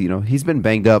he's been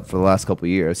banged up for the last couple of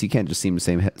years. He can't just seem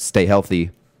to stay healthy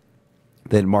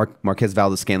then Marquez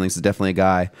Valdez-Scantling is definitely a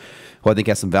guy who I think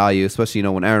has some value, especially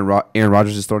when Aaron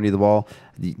Rodgers is throwing you the ball.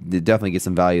 They definitely get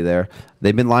some value there.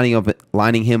 They've been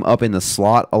lining him up in the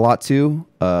slot a lot too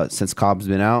since Cobb's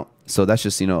been out. So that's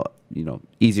just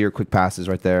easier, quick passes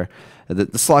right there.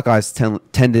 The slot guys tend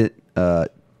to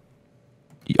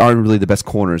aren't really the best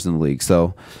corners in the league.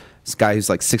 So this guy who's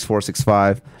like 6'4",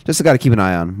 6'5", just a guy to keep an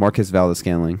eye on. Marquez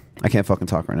Valdez-Scantling. I can't fucking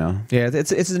talk right now. Yeah,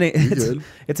 it's a name.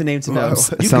 It's a name to know.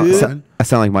 I sound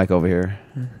like Mike over here.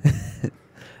 I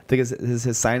think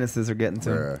his sinuses are getting to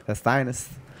him. That's sinus.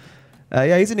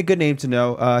 Yeah, he's in a good name to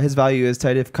know. His value is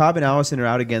tight. If Cobb and Allison are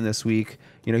out again this week,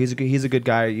 he's a good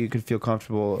guy. You could feel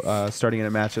comfortable starting in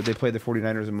a matchup. They played the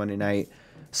 49ers on Monday night,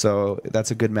 so that's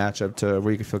a good matchup to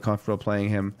where you could feel comfortable playing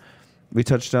him. We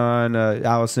touched on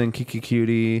Allison, Kiki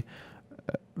Cutie.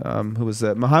 Who was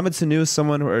that? Mohamed Sanu is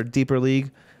someone or a deeper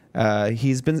league.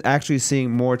 He's been actually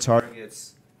seeing more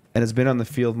targets and has been on the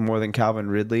field more than Calvin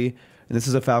Ridley. And this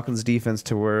is a Falcons defense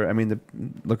to where,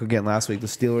 look again last week, the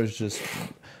Steelers just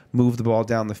moved the ball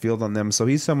down the field on them. So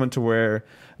he's someone to where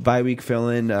bye-week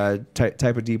fill-in type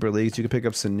of deeper leagues, you can pick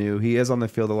up Sanu. He is on the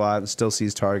field a lot and still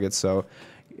sees targets. So,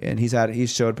 and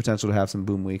he's showed potential to have some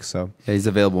boom weeks. So yeah, he's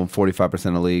available in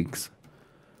 45% of leagues.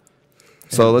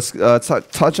 So let's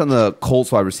touch on the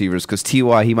Colts wide receivers because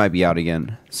T.Y., he might be out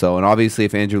again. So, and obviously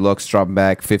if Andrew Luck's dropping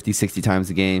back 50, 60 times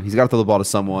a game, he's got to throw the ball to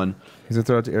someone. He's going to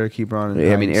throw it to Eric Ebron.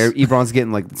 Ebron's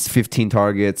getting like 15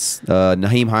 targets.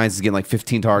 Naheem Hines is getting like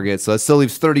 15 targets. So that still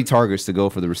leaves 30 targets to go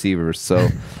for the receivers. So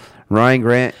Ryan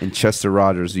Grant and Chester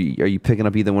Rogers, are you picking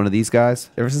up either one of these guys?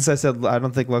 Ever since I said I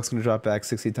don't think Luck's going to drop back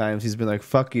 60 times, he's been like,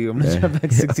 fuck you, I'm going to drop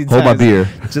back 60 times. Hold my beer.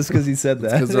 Just because he said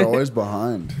that. Because they're always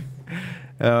behind.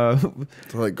 They're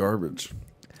like garbage.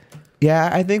 Yeah,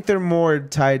 I think they're more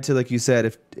tied to, like you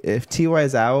said, if T.Y.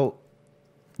 is out,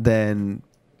 then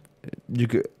you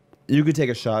could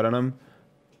take a shot on him.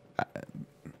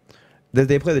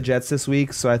 They play the Jets this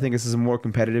week, so I think this is a more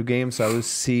competitive game. So I would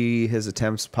see his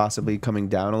attempts possibly coming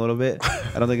down a little bit.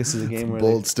 I don't think this is a game where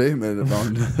bold statement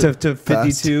to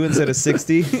 52 instead of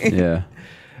 60. Yeah,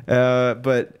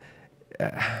 but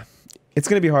it's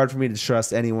going to be hard for me to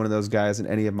trust any one of those guys in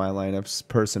any of my lineups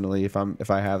personally if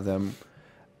I have them,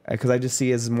 because I just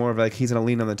see it as more of like he's going to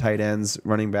lean on the tight ends,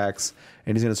 running backs,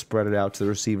 and he's going to spread it out to the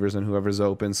receivers and whoever's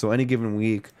open. So any given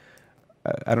week,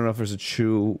 I don't know if there's a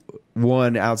true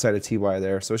one outside of T.Y.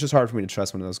 there. So it's just hard for me to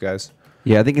trust one of those guys.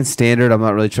 Yeah, I think in standard, I'm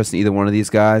not really trusting either one of these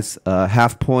guys.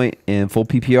 Half point and full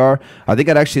PPR, I think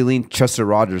I'd actually lean Chester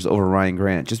Rogers over Ryan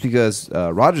Grant just because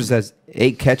Rogers has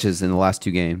 8 catches in the last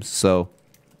 2 games. So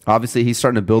obviously he's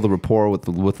starting to build a rapport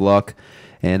with Luck.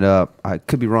 And I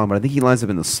could be wrong, but I think he lines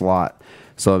up in the slot.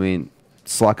 So,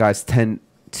 slot guys tend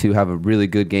to have a really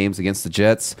good games against the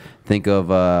Jets. Think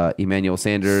of Emmanuel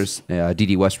Sanders,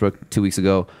 D.D. Westbrook 2 weeks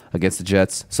ago against the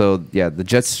Jets. So, yeah, the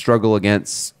Jets struggle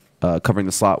against covering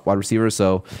the slot wide receivers.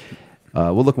 So,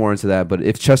 we'll look more into that. But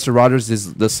if Chester Rogers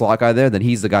is the slot guy there, then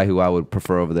he's the guy who I would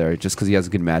prefer over there just because he has a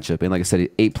good matchup. And like I said,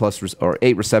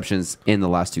 8 receptions in the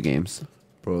last 2 games.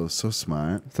 Bro, so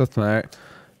smart. So smart.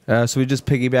 So we just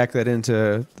piggyback that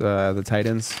into the tight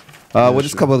ends.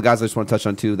 Just a couple of guys I just want to touch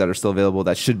on too that are still available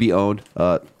that should be owned.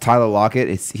 Tyler Lockett,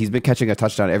 he's been catching a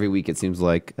touchdown every week. It seems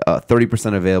like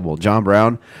 30% available. John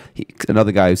Brown,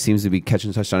 another guy who seems to be catching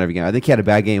a touchdown every game. I think he had a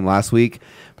bad game last week,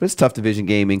 but it's a tough division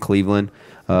game in Cleveland.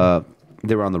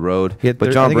 They were on the road.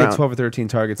 But John Brown, 12 or 13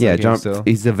 targets. Yeah, still.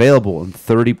 He's available in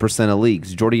 30% of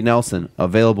leagues. Jordy Nelson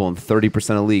available in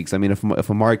 30% of leagues. If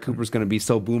Amari Cooper's going to be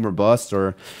so boom or bust,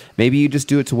 or maybe you just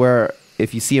do it to where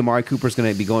if you see Amari Cooper's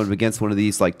going to be going against one of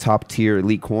these like top tier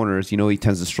elite corners, he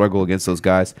tends to struggle against those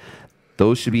guys.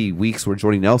 Those should be weeks where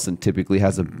Jordy Nelson typically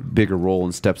has a bigger role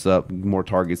and steps up more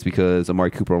targets because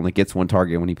Amari Cooper only gets 1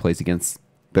 target when he plays against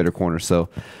better corners. So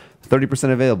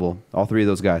 30% available, all 3 of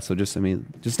those guys. So just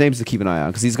names to keep an eye on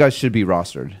because these guys should be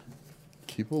rostered.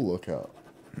 Keep a lookout.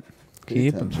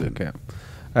 Keep a lookout.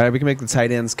 All right, we can make the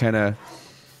tight ends kind of.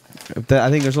 I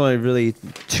think there's only really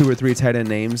 2 or 3 tight end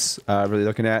names really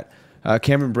looking at.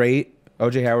 Cameron Brate,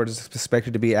 O.J. Howard is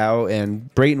expected to be out, and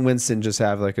Brate and Winston just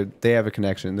have they have a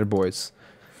connection. They're boys.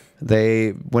 When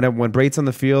Brate's on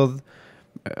the field,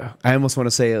 I almost want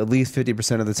to say at least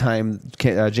 50% of the time,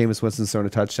 Jameis Winston's throwing a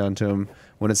touchdown to him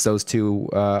when it's those 2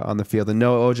 on the field. And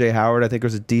no O.J. Howard, I think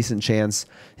there's a decent chance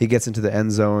he gets into the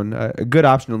end zone. A good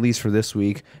option, at least for this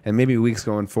week, and maybe weeks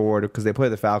going forward, because they play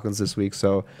the Falcons this week.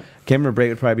 So Cameron Brate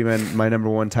would probably be my number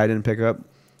 1 tight end pickup.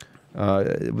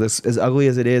 As ugly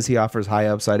as it is, he offers high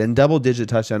upside and double-digit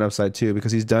touchdown upside, too,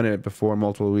 because he's done it before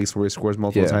multiple weeks where he scores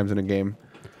multiple times in a game.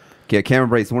 Yeah, Cameron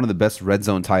Brate's one of the best red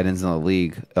zone tight ends in the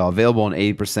league. Available on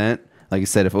 80%. Like I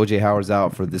said, if O.J. Howard's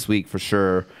out for this week, for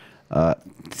sure,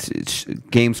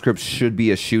 Game script should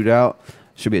be a shootout.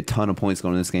 Should be a ton of points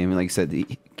going in this game. And like you said,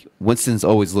 Winston's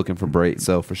always looking for Brait,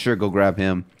 so for sure go grab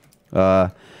him.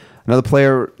 Another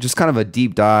player, just kind of a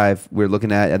deep dive we're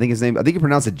looking at. I think you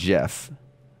pronounce it Jeff.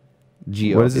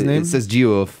 Geo. What is his name? It says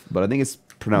Geoff, but I think it's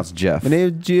pronounced Jeff. My name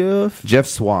is Geoff. Jeff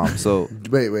Swam. So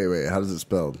Wait. How does it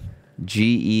spelled?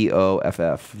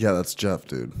 Geoff. Yeah, that's Jeff,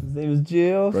 dude. His name is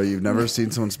Geoff. Bro, you've never seen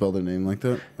someone spell their name like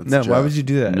that? That's No, Jeff. why would you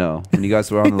do that? No. When you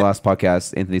guys were on the last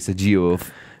podcast, Anthony said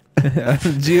Geoff.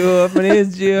 Geoff. My name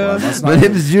is Well, I Geoff. must My not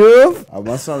name have- is Geoff. I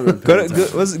must not have been paying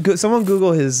attention. Someone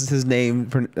Google his name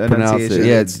Pronounce pronunciation. it.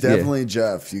 Yeah, It's definitely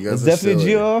Jeff. You guys It's are definitely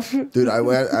silly. Geoff. Dude, I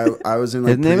was in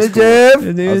like His name is preschool. Jeff.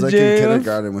 His name I was is like in Geoff.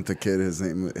 kindergarten with the kid. His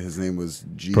name was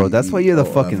G. Bro, that's why you're the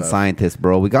fucking scientist,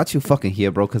 bro. We got you fucking here,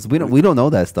 bro, because we don't know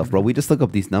that stuff, bro. We just look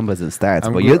up these numbers and stats,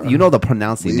 I'm but gr- you know the We used to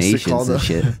pronunciations and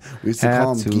shit. We used to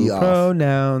call Have him to Geoff.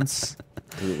 pronounce.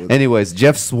 Anyways,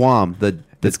 Jeff Swam, the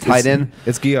tight end.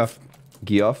 It's Geoff.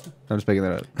 Geoff? I'm just making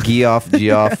that up. Geoff.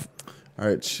 All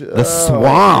right, The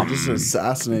Swamp. Just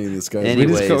assassinating this guy.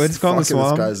 Anyways, we just call him the Fucking this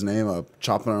Swamp. guy's name up,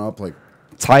 chopping him up like.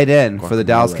 Tight end for the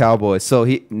Dallas Guacamole. Cowboys. So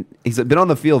he's been on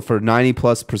the field for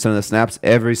 90+% of the snaps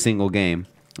every single game.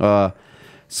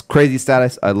 It's crazy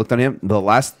status. I looked on him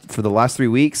for the last 3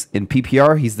 weeks in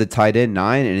PPR. He's the tight end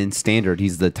 9, and in standard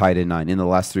he's the tight end 9 in the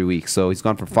last 3 weeks. So he's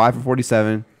gone for 5 for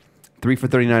 47, 3 for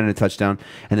 39 and a touchdown,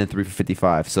 and then 3 for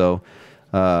 55. So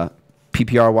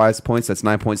PPR wise points, that's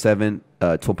 9.7,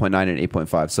 12.9, and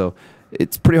 8.5. So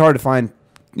it's pretty hard to find,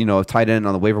 a tight end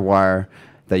on the waiver wire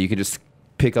that you can just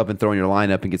pick up and throw in your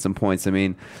lineup and get some points. I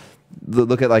mean,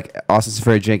 look at like Austin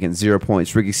Seferi-Jenkins, 0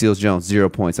 points. Ricky Seals-Jones, 0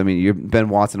 points. I mean, Ben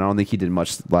Watson, I don't think he did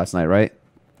much last night, right?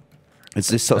 It's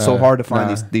just so hard to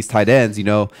find these tight ends.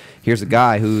 Here's a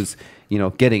guy who's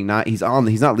getting he's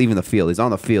not leaving the field. He's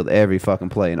on the field every fucking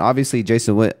play. And obviously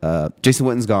Jason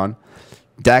Witten's gone.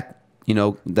 Dak,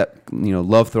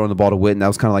 love throwing the ball to Witten. That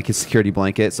was kind of like his security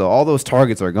blanket. So all those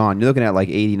targets are gone. You're looking at like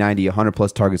 80, 90, 100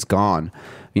 plus targets gone.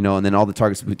 And then all the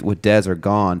targets with Dez are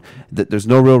gone. There's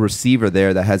no real receiver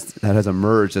there that has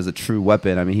emerged as a true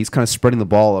weapon. I mean, he's kind of spreading the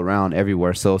ball around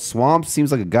everywhere. So Swamp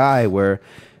seems like a guy where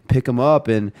pick him up,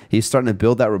 and he's starting to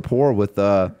build that rapport with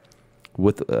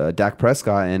Dak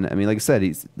Prescott. And I mean, like I said,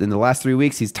 he's in the last 3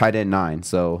 weeks he's tight end 9.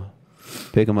 So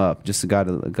pick him up. Just a guy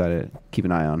to keep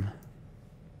an eye on.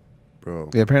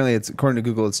 Bro. Yeah, apparently it's according to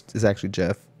Google, it's actually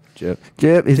Jeff. Jeff.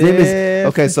 His name is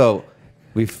okay. So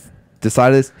we've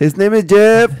decided this. His name is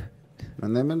Jeff. My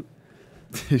name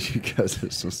is. You guys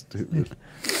are so stupid.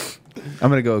 I'm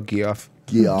gonna go Geoff.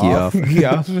 Geoff.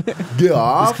 Geoff.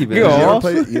 Geoff. Just keep it- Have you ever Geoff.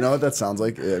 played- You know what that sounds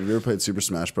like? Have you ever played Super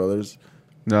Smash Brothers?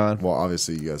 No. Well,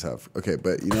 obviously you guys have. Okay,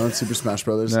 but in Super Smash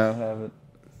Brothers? No, I haven't.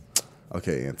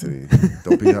 Okay, Anthony,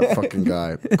 don't be that fucking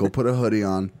guy. Go put a hoodie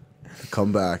on.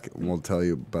 Come back, and we'll tell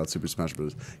you about Super Smash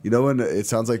Bros. When it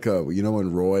sounds like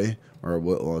when Roy or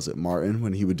what was it, Martin,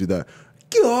 when he would do that,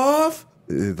 get off.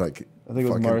 Like I think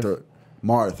it was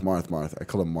Marth. Marth. I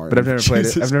call him Martin. But I've never played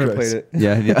it. Jesus I've never Christ. played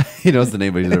it. Yeah. He knows the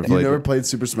name, but he's never You played never it. played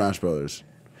Super Smash Brothers.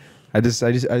 I just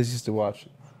used to watch.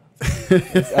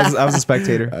 I was a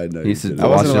spectator. I know. He used to didn't. I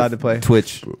wasn't watch it allowed to play.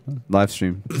 Twitch live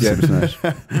stream. Yeah. Super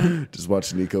Smash. Just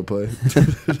watch Nico play.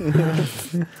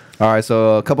 All right,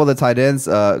 so a couple of the tight ends.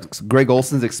 Greg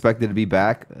Olson's expected to be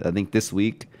back, I think, this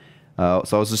week. So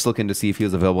I was just looking to see if he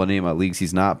was available in any of my leagues.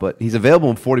 He's not, but he's available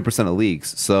in 40% of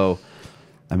leagues. So,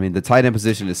 I mean, the tight end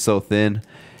position is so thin.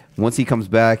 Once he comes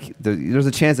back, there's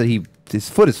a chance that his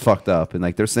foot is fucked up, and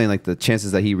like they're saying, like the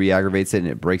chances that he re-aggravates it and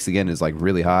it breaks again is like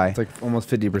really high. It's like almost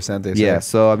 50%. They say. Yeah,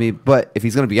 so I mean, but if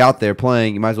he's going to be out there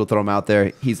playing, you might as well throw him out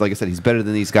there. He's like I said, he's better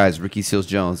than these guys. Ricky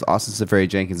Seals-Jones, Austin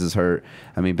Seferi-Jenkins is hurt.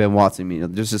 I mean, Ben Watson. I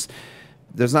mean,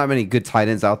 there's not many good tight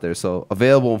ends out there. So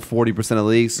available in 40% of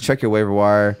leagues. Check your waiver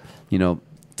wire.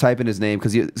 Type in his name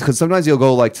because sometimes you'll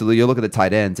go you'll look at the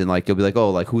tight ends and like you'll be like, oh,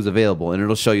 like who's available, and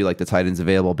it'll show you like the tight ends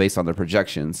available based on their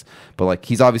projections. But like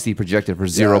he's obviously projected for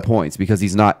 0 points because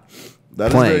he's not. That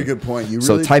is playing. a very good point.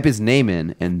 So type his name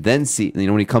in and then see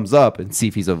when he comes up and see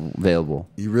if he's available.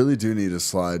 You really do need to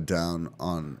slide down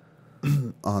on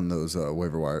those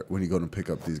waiver wire when you go to pick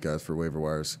up these guys for waiver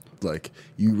wires. Like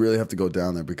you really have to go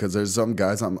down there because there's some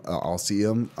guys I'll see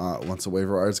them once the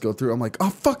waiver wires go through. I'm like, oh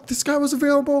fuck, this guy was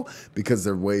available because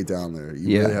they're way down there.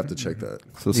 You really have to check that.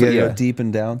 So You gotta go deep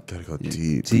and down. Gotta go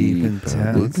deep, Deep and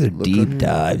down. Look at deep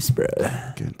dives, bro.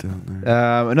 Get down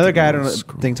there. Another guy I don't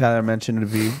think Tyler mentioned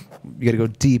would be you got to go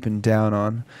deep and down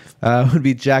on would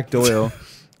be Jack Doyle.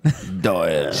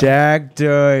 Doyle. Jack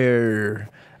Doyle.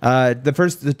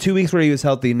 The 2 weeks where he was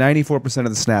healthy, 94% of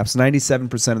the snaps,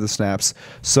 97% of the snaps.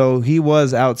 So he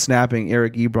was out snapping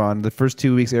Eric Ebron. The first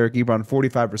 2 weeks, Eric Ebron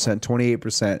 45%,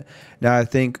 28%. Now I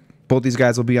think both these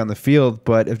guys will be on the field,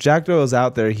 but if Jack Doyle is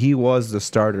out there, he was the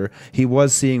starter. He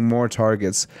was seeing more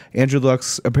targets. Andrew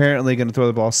Luck's apparently going to throw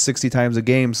the ball 60 times a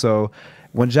game, so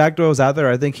when Jack Doyle's out there,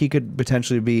 I think he could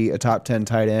potentially be a top 10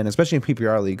 tight end, especially in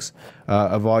PPR leagues,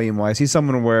 volume-wise. He's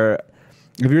someone where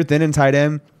if you're thin in tight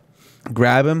end,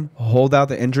 grab him, hold out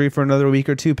the injury for another week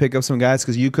or two, pick up some guys,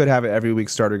 because you could have an every week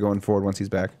starter going forward once he's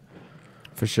back.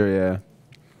 For sure, yeah.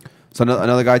 So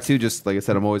another guy too, just like I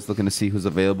said, I'm always looking to see who's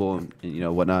available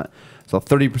and whatnot. So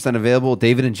 30% available,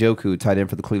 David Njoku, tight end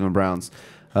for the Cleveland Browns.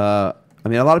 I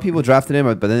mean, a lot of people drafted him,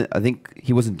 but then I think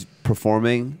he wasn't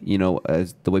performing,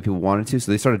 as the way people wanted to,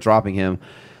 so they started dropping him.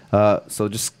 So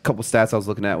just a couple stats I was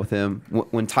looking at with him.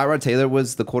 When Tyrod Taylor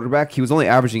was the quarterback, he was only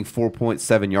averaging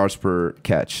 4.7 yards per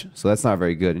catch, so that's not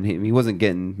very good. And he wasn't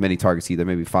getting many targets either,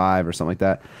 maybe 5 or something like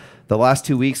that. The last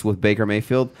 2 weeks with Baker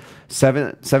Mayfield,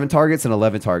 seven targets and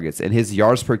 11 targets, and his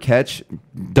yards per catch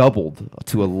doubled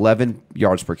to 11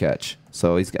 yards per catch.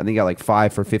 So I think he got like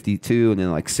 5 for 52 and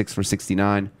then like 6 for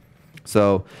 69.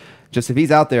 So just if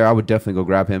he's out there, I would definitely go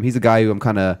grab him. He's a guy who I'm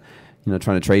kind of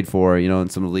trying to trade for, in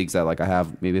some of the leagues that like I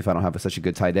have, maybe if I don't have such a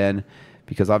good tight end,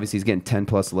 because obviously he's getting 10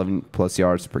 plus, 11 plus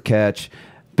yards per catch.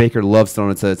 Baker loves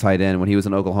throwing it to the tight end. When he was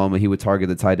in Oklahoma, he would target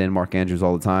the tight end, Mark Andrews,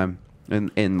 all the time.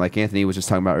 And like Anthony was just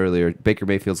talking about earlier, Baker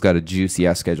Mayfield's got a juicy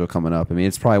ass schedule coming up. I mean,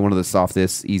 it's probably one of the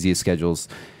softest, easiest schedules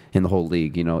in the whole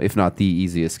league, if not the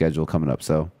easiest schedule coming up.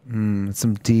 So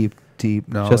some deep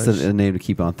knowledge. Just a name to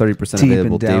keep on. 30% deep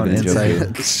available, and down David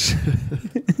insight.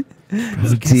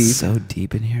 It's deep. so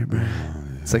deep in here, bro.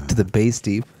 It's like to the base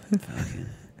deep.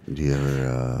 Do you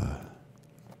ever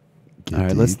get All right,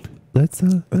 deep? Let's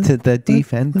To the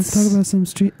defense. Let's talk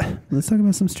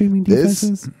about some streaming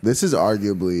defenses. This is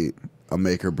arguably a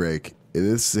make or break.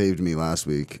 This saved me last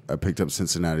week. I picked up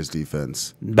Cincinnati's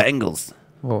defense. Bengals.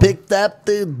 Whoa. Picked up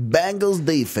the Bengals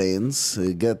defense.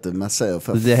 I got myself.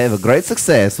 They have a great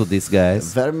success with these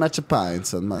guys. Very much a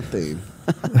pints on my team.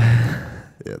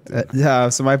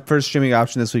 So my first streaming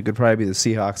option this week would probably be the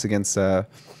Seahawks against the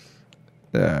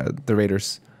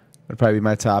Raiders. Would probably be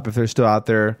my top if they're still out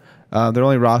there. They're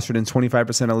only rostered in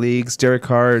 25% of leagues. Derek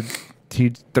Carr,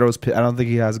 he throws. I don't think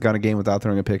he has gone a game without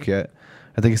throwing a pick yet.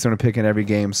 I think he's throwing a pick in every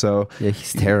game. So Yeah,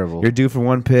 he's terrible. You're due for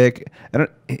one pick.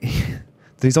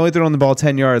 He's only throwing the ball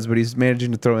 10 yards, but he's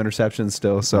managing to throw interceptions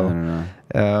still. So I don't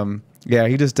know. yeah,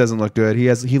 he just doesn't look good.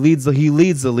 He leads the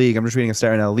league. I'm just reading a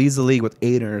stat right now. Leads the league with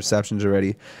 8 interceptions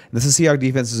already. And this Seahawks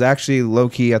defense is actually low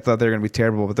key. I thought they were going to be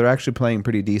terrible, but they're actually playing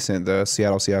pretty decent. The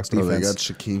Seattle Seahawks defense. Oh, they got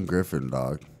Shaquem Griffin,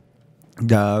 dog.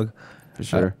 For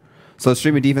sure. So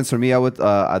streaming defense for me, I would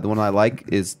the one I like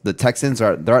is the Texans.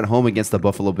 They're at home against the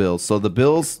Buffalo Bills. So the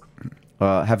Bills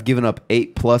have given up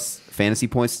 8+ fantasy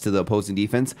points to the opposing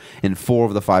defense in 4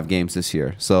 of the 5 games this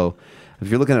year. So if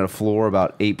you're looking at a floor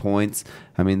about 8 points,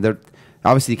 I mean, they're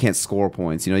obviously you can't score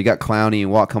points. You got Clowney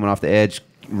and Watt coming off the edge,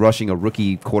 rushing a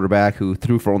rookie quarterback who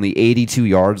threw for only 82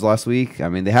 yards last week. I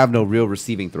mean, they have no real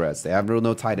receiving threats. They have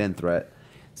no tight end threat.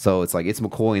 So it's like it's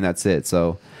McCoy and that's it.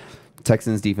 So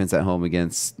Texans defense at home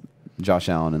against Josh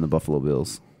Allen and the Buffalo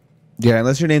Bills. Yeah,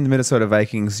 unless you're named the Minnesota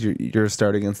Vikings, you're a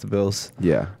start against the Bills.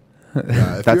 Yeah.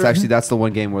 Yeah, That's the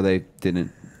one game where they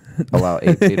didn't allow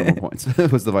 8 or more points.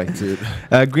 It was the Vikings.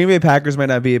 Green Bay Packers might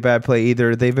not be a bad play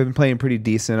either. They've been playing pretty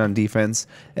decent on defense,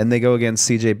 and they go against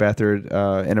C.J. Beathard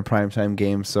in a primetime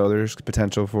game, so there's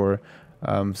potential for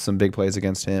some big plays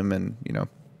against him. And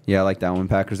Yeah, I like that one.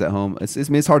 Packers at home.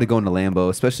 It's hard to go into Lambeau,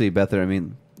 especially Beathard. I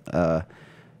mean,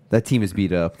 that team is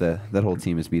beat up. That whole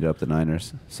team is beat up. The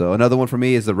Niners. So another one for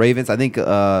me is the Ravens. I think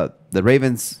the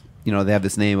Ravens. They have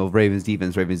this name of Ravens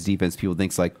defense. Ravens defense. People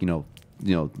thinks like one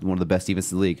of the best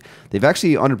defenses in the league. They've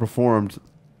actually underperformed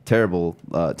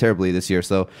terribly this year.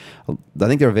 So I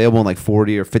think they're available in like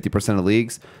 40 or 50% of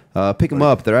leagues. Pick them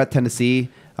up. They're at Tennessee.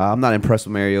 I'm not impressed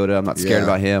with Mariota. I'm not scared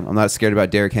about him. I'm not scared about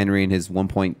Derrick Henry and his 1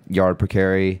 point yard per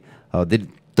carry. The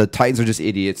Titans are just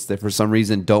idiots. They, for some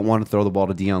reason, don't want to throw the ball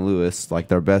to Deion Lewis, like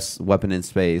their best weapon in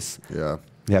space. Yeah.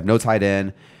 They have no tight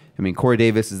end. I mean, Corey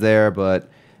Davis is there, but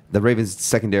the Ravens'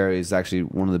 secondary is actually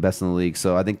one of the best in the league.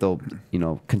 So I think they'll,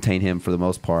 contain him for the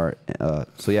most part.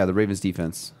 So, yeah, the Ravens'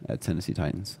 defense at Tennessee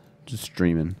Titans. Just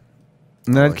streaming.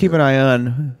 then I'd keep an eye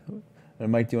on.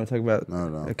 Mike, do you want to talk about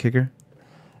No. a kicker?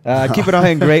 Keep an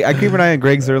eye on Greg. I keep an eye on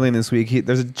Greg Zerling this week.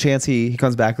 There's a chance he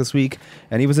comes back this week,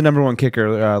 and he was the number 1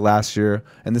 kicker last year,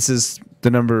 and this is the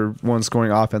number 1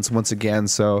 scoring offense once again.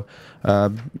 So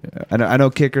I know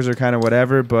kickers are kind of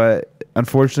whatever, but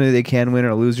unfortunately they can win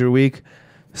or lose your week.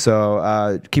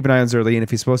 So keep an eye on Zerline. If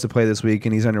he's supposed to play this week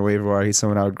and he's on your waiver wire, he's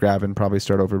someone I would grab and probably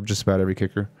start over just about every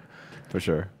kicker. For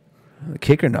sure.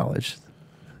 Kicker knowledge.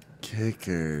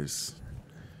 Kickers.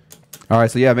 All right,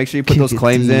 so yeah, make sure you put Kick those it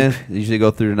claims deep. in. They usually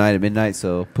go through tonight at midnight,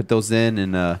 so put those in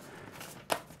and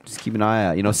just keep an eye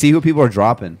out. You know, see who people are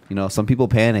dropping. You know, some people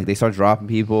panic. They start dropping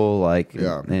people. Like,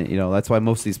 Yeah. and, you know, that's why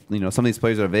most of these, you know, some of these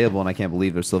players are available, and I can't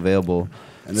believe they're still available.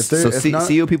 And if so they're- if not-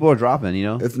 see who people are dropping, you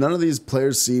know? If none of these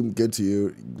players seem good to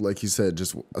you, like you said,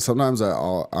 just sometimes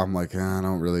I'm like, I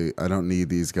don't need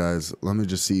these guys. Let me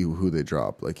just see who they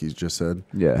drop, like you just said.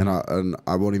 Yeah. And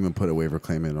I won't even put a waiver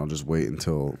claim in. I'll just wait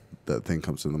until that thing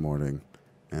comes in the morning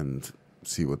and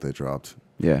see what they dropped.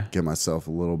 Yeah. Get myself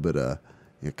a little bit of,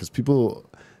 because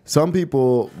some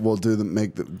people will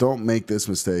don't make this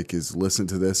mistake is listen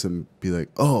to this and be like,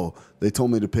 oh, they told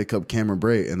me to pick up Cameron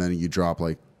Brate, and then you drop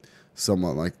like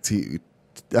someone like I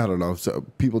don't know. So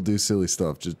people do silly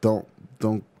stuff. Just don't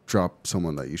drop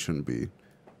someone that you shouldn't be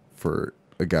for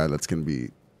a guy that's going to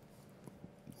be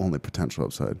only potential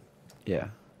upside. Yeah.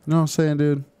 You know what I'm saying,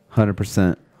 dude?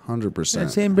 100%. 100%.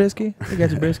 Same Brisky. I got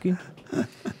you, Brisky.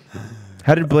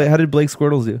 How did Blake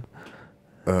Squirtles do?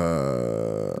 I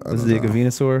Was don't he like a know.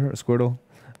 Venusaur or Squirtle?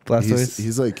 Blastoise?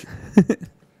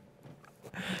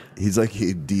 He's like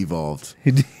he devolved.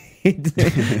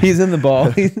 He's in the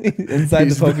ball. He's inside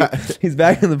He's the Poke. He's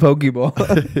back in the Pokeball.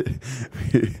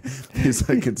 He's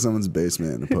like in someone's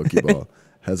basement in a Pokeball.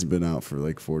 Hasn't been out for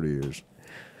like 40 years.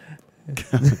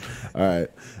 All right.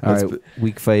 All Let's right,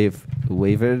 week 5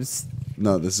 waivers.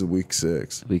 No, this is week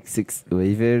 6. Week 6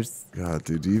 waivers. God,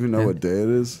 dude, do you even know what day it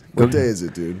is? Go- What day is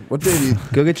it, dude? What day do you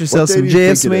Go get yourself what day some do you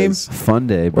think JS it memes. is? Fun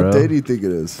day, bro. What day do you think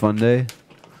it is? Fun day.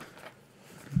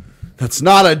 That's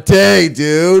not a day,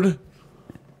 dude.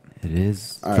 It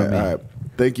is. All for right, me. all right.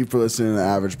 Thank you for listening to the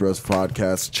Average Bros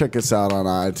podcast. Check us out on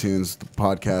iTunes, the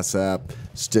podcast app,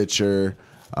 Stitcher.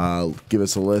 Give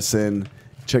us a listen.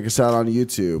 Check us out on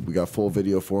YouTube. We got full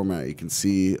video format. You can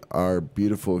see our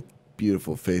beautiful,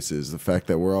 beautiful faces. The fact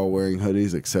that we're all wearing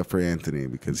hoodies except for Anthony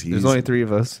because There's only 3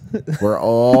 of us. we're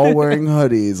all wearing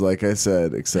hoodies, like I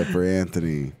said, except for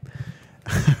Anthony.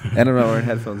 And I'm not wearing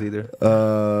headphones either.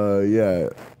 Yeah.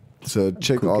 So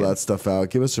check all that stuff out.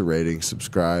 Give us a rating.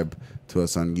 Subscribe to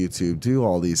us on YouTube. Do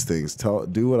all these things.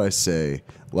 Do what I say.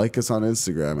 Like us on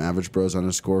Instagram,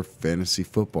 AverageBros_fantasy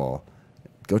football.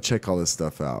 Go check all this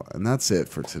stuff out. And that's it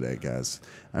for today, guys.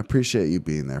 I appreciate you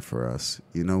being there for us.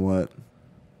 You know what?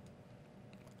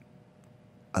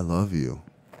 I love you.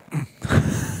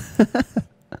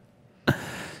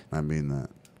 I mean that.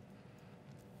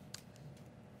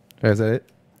 Is that it?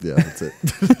 Yeah, that's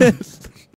it.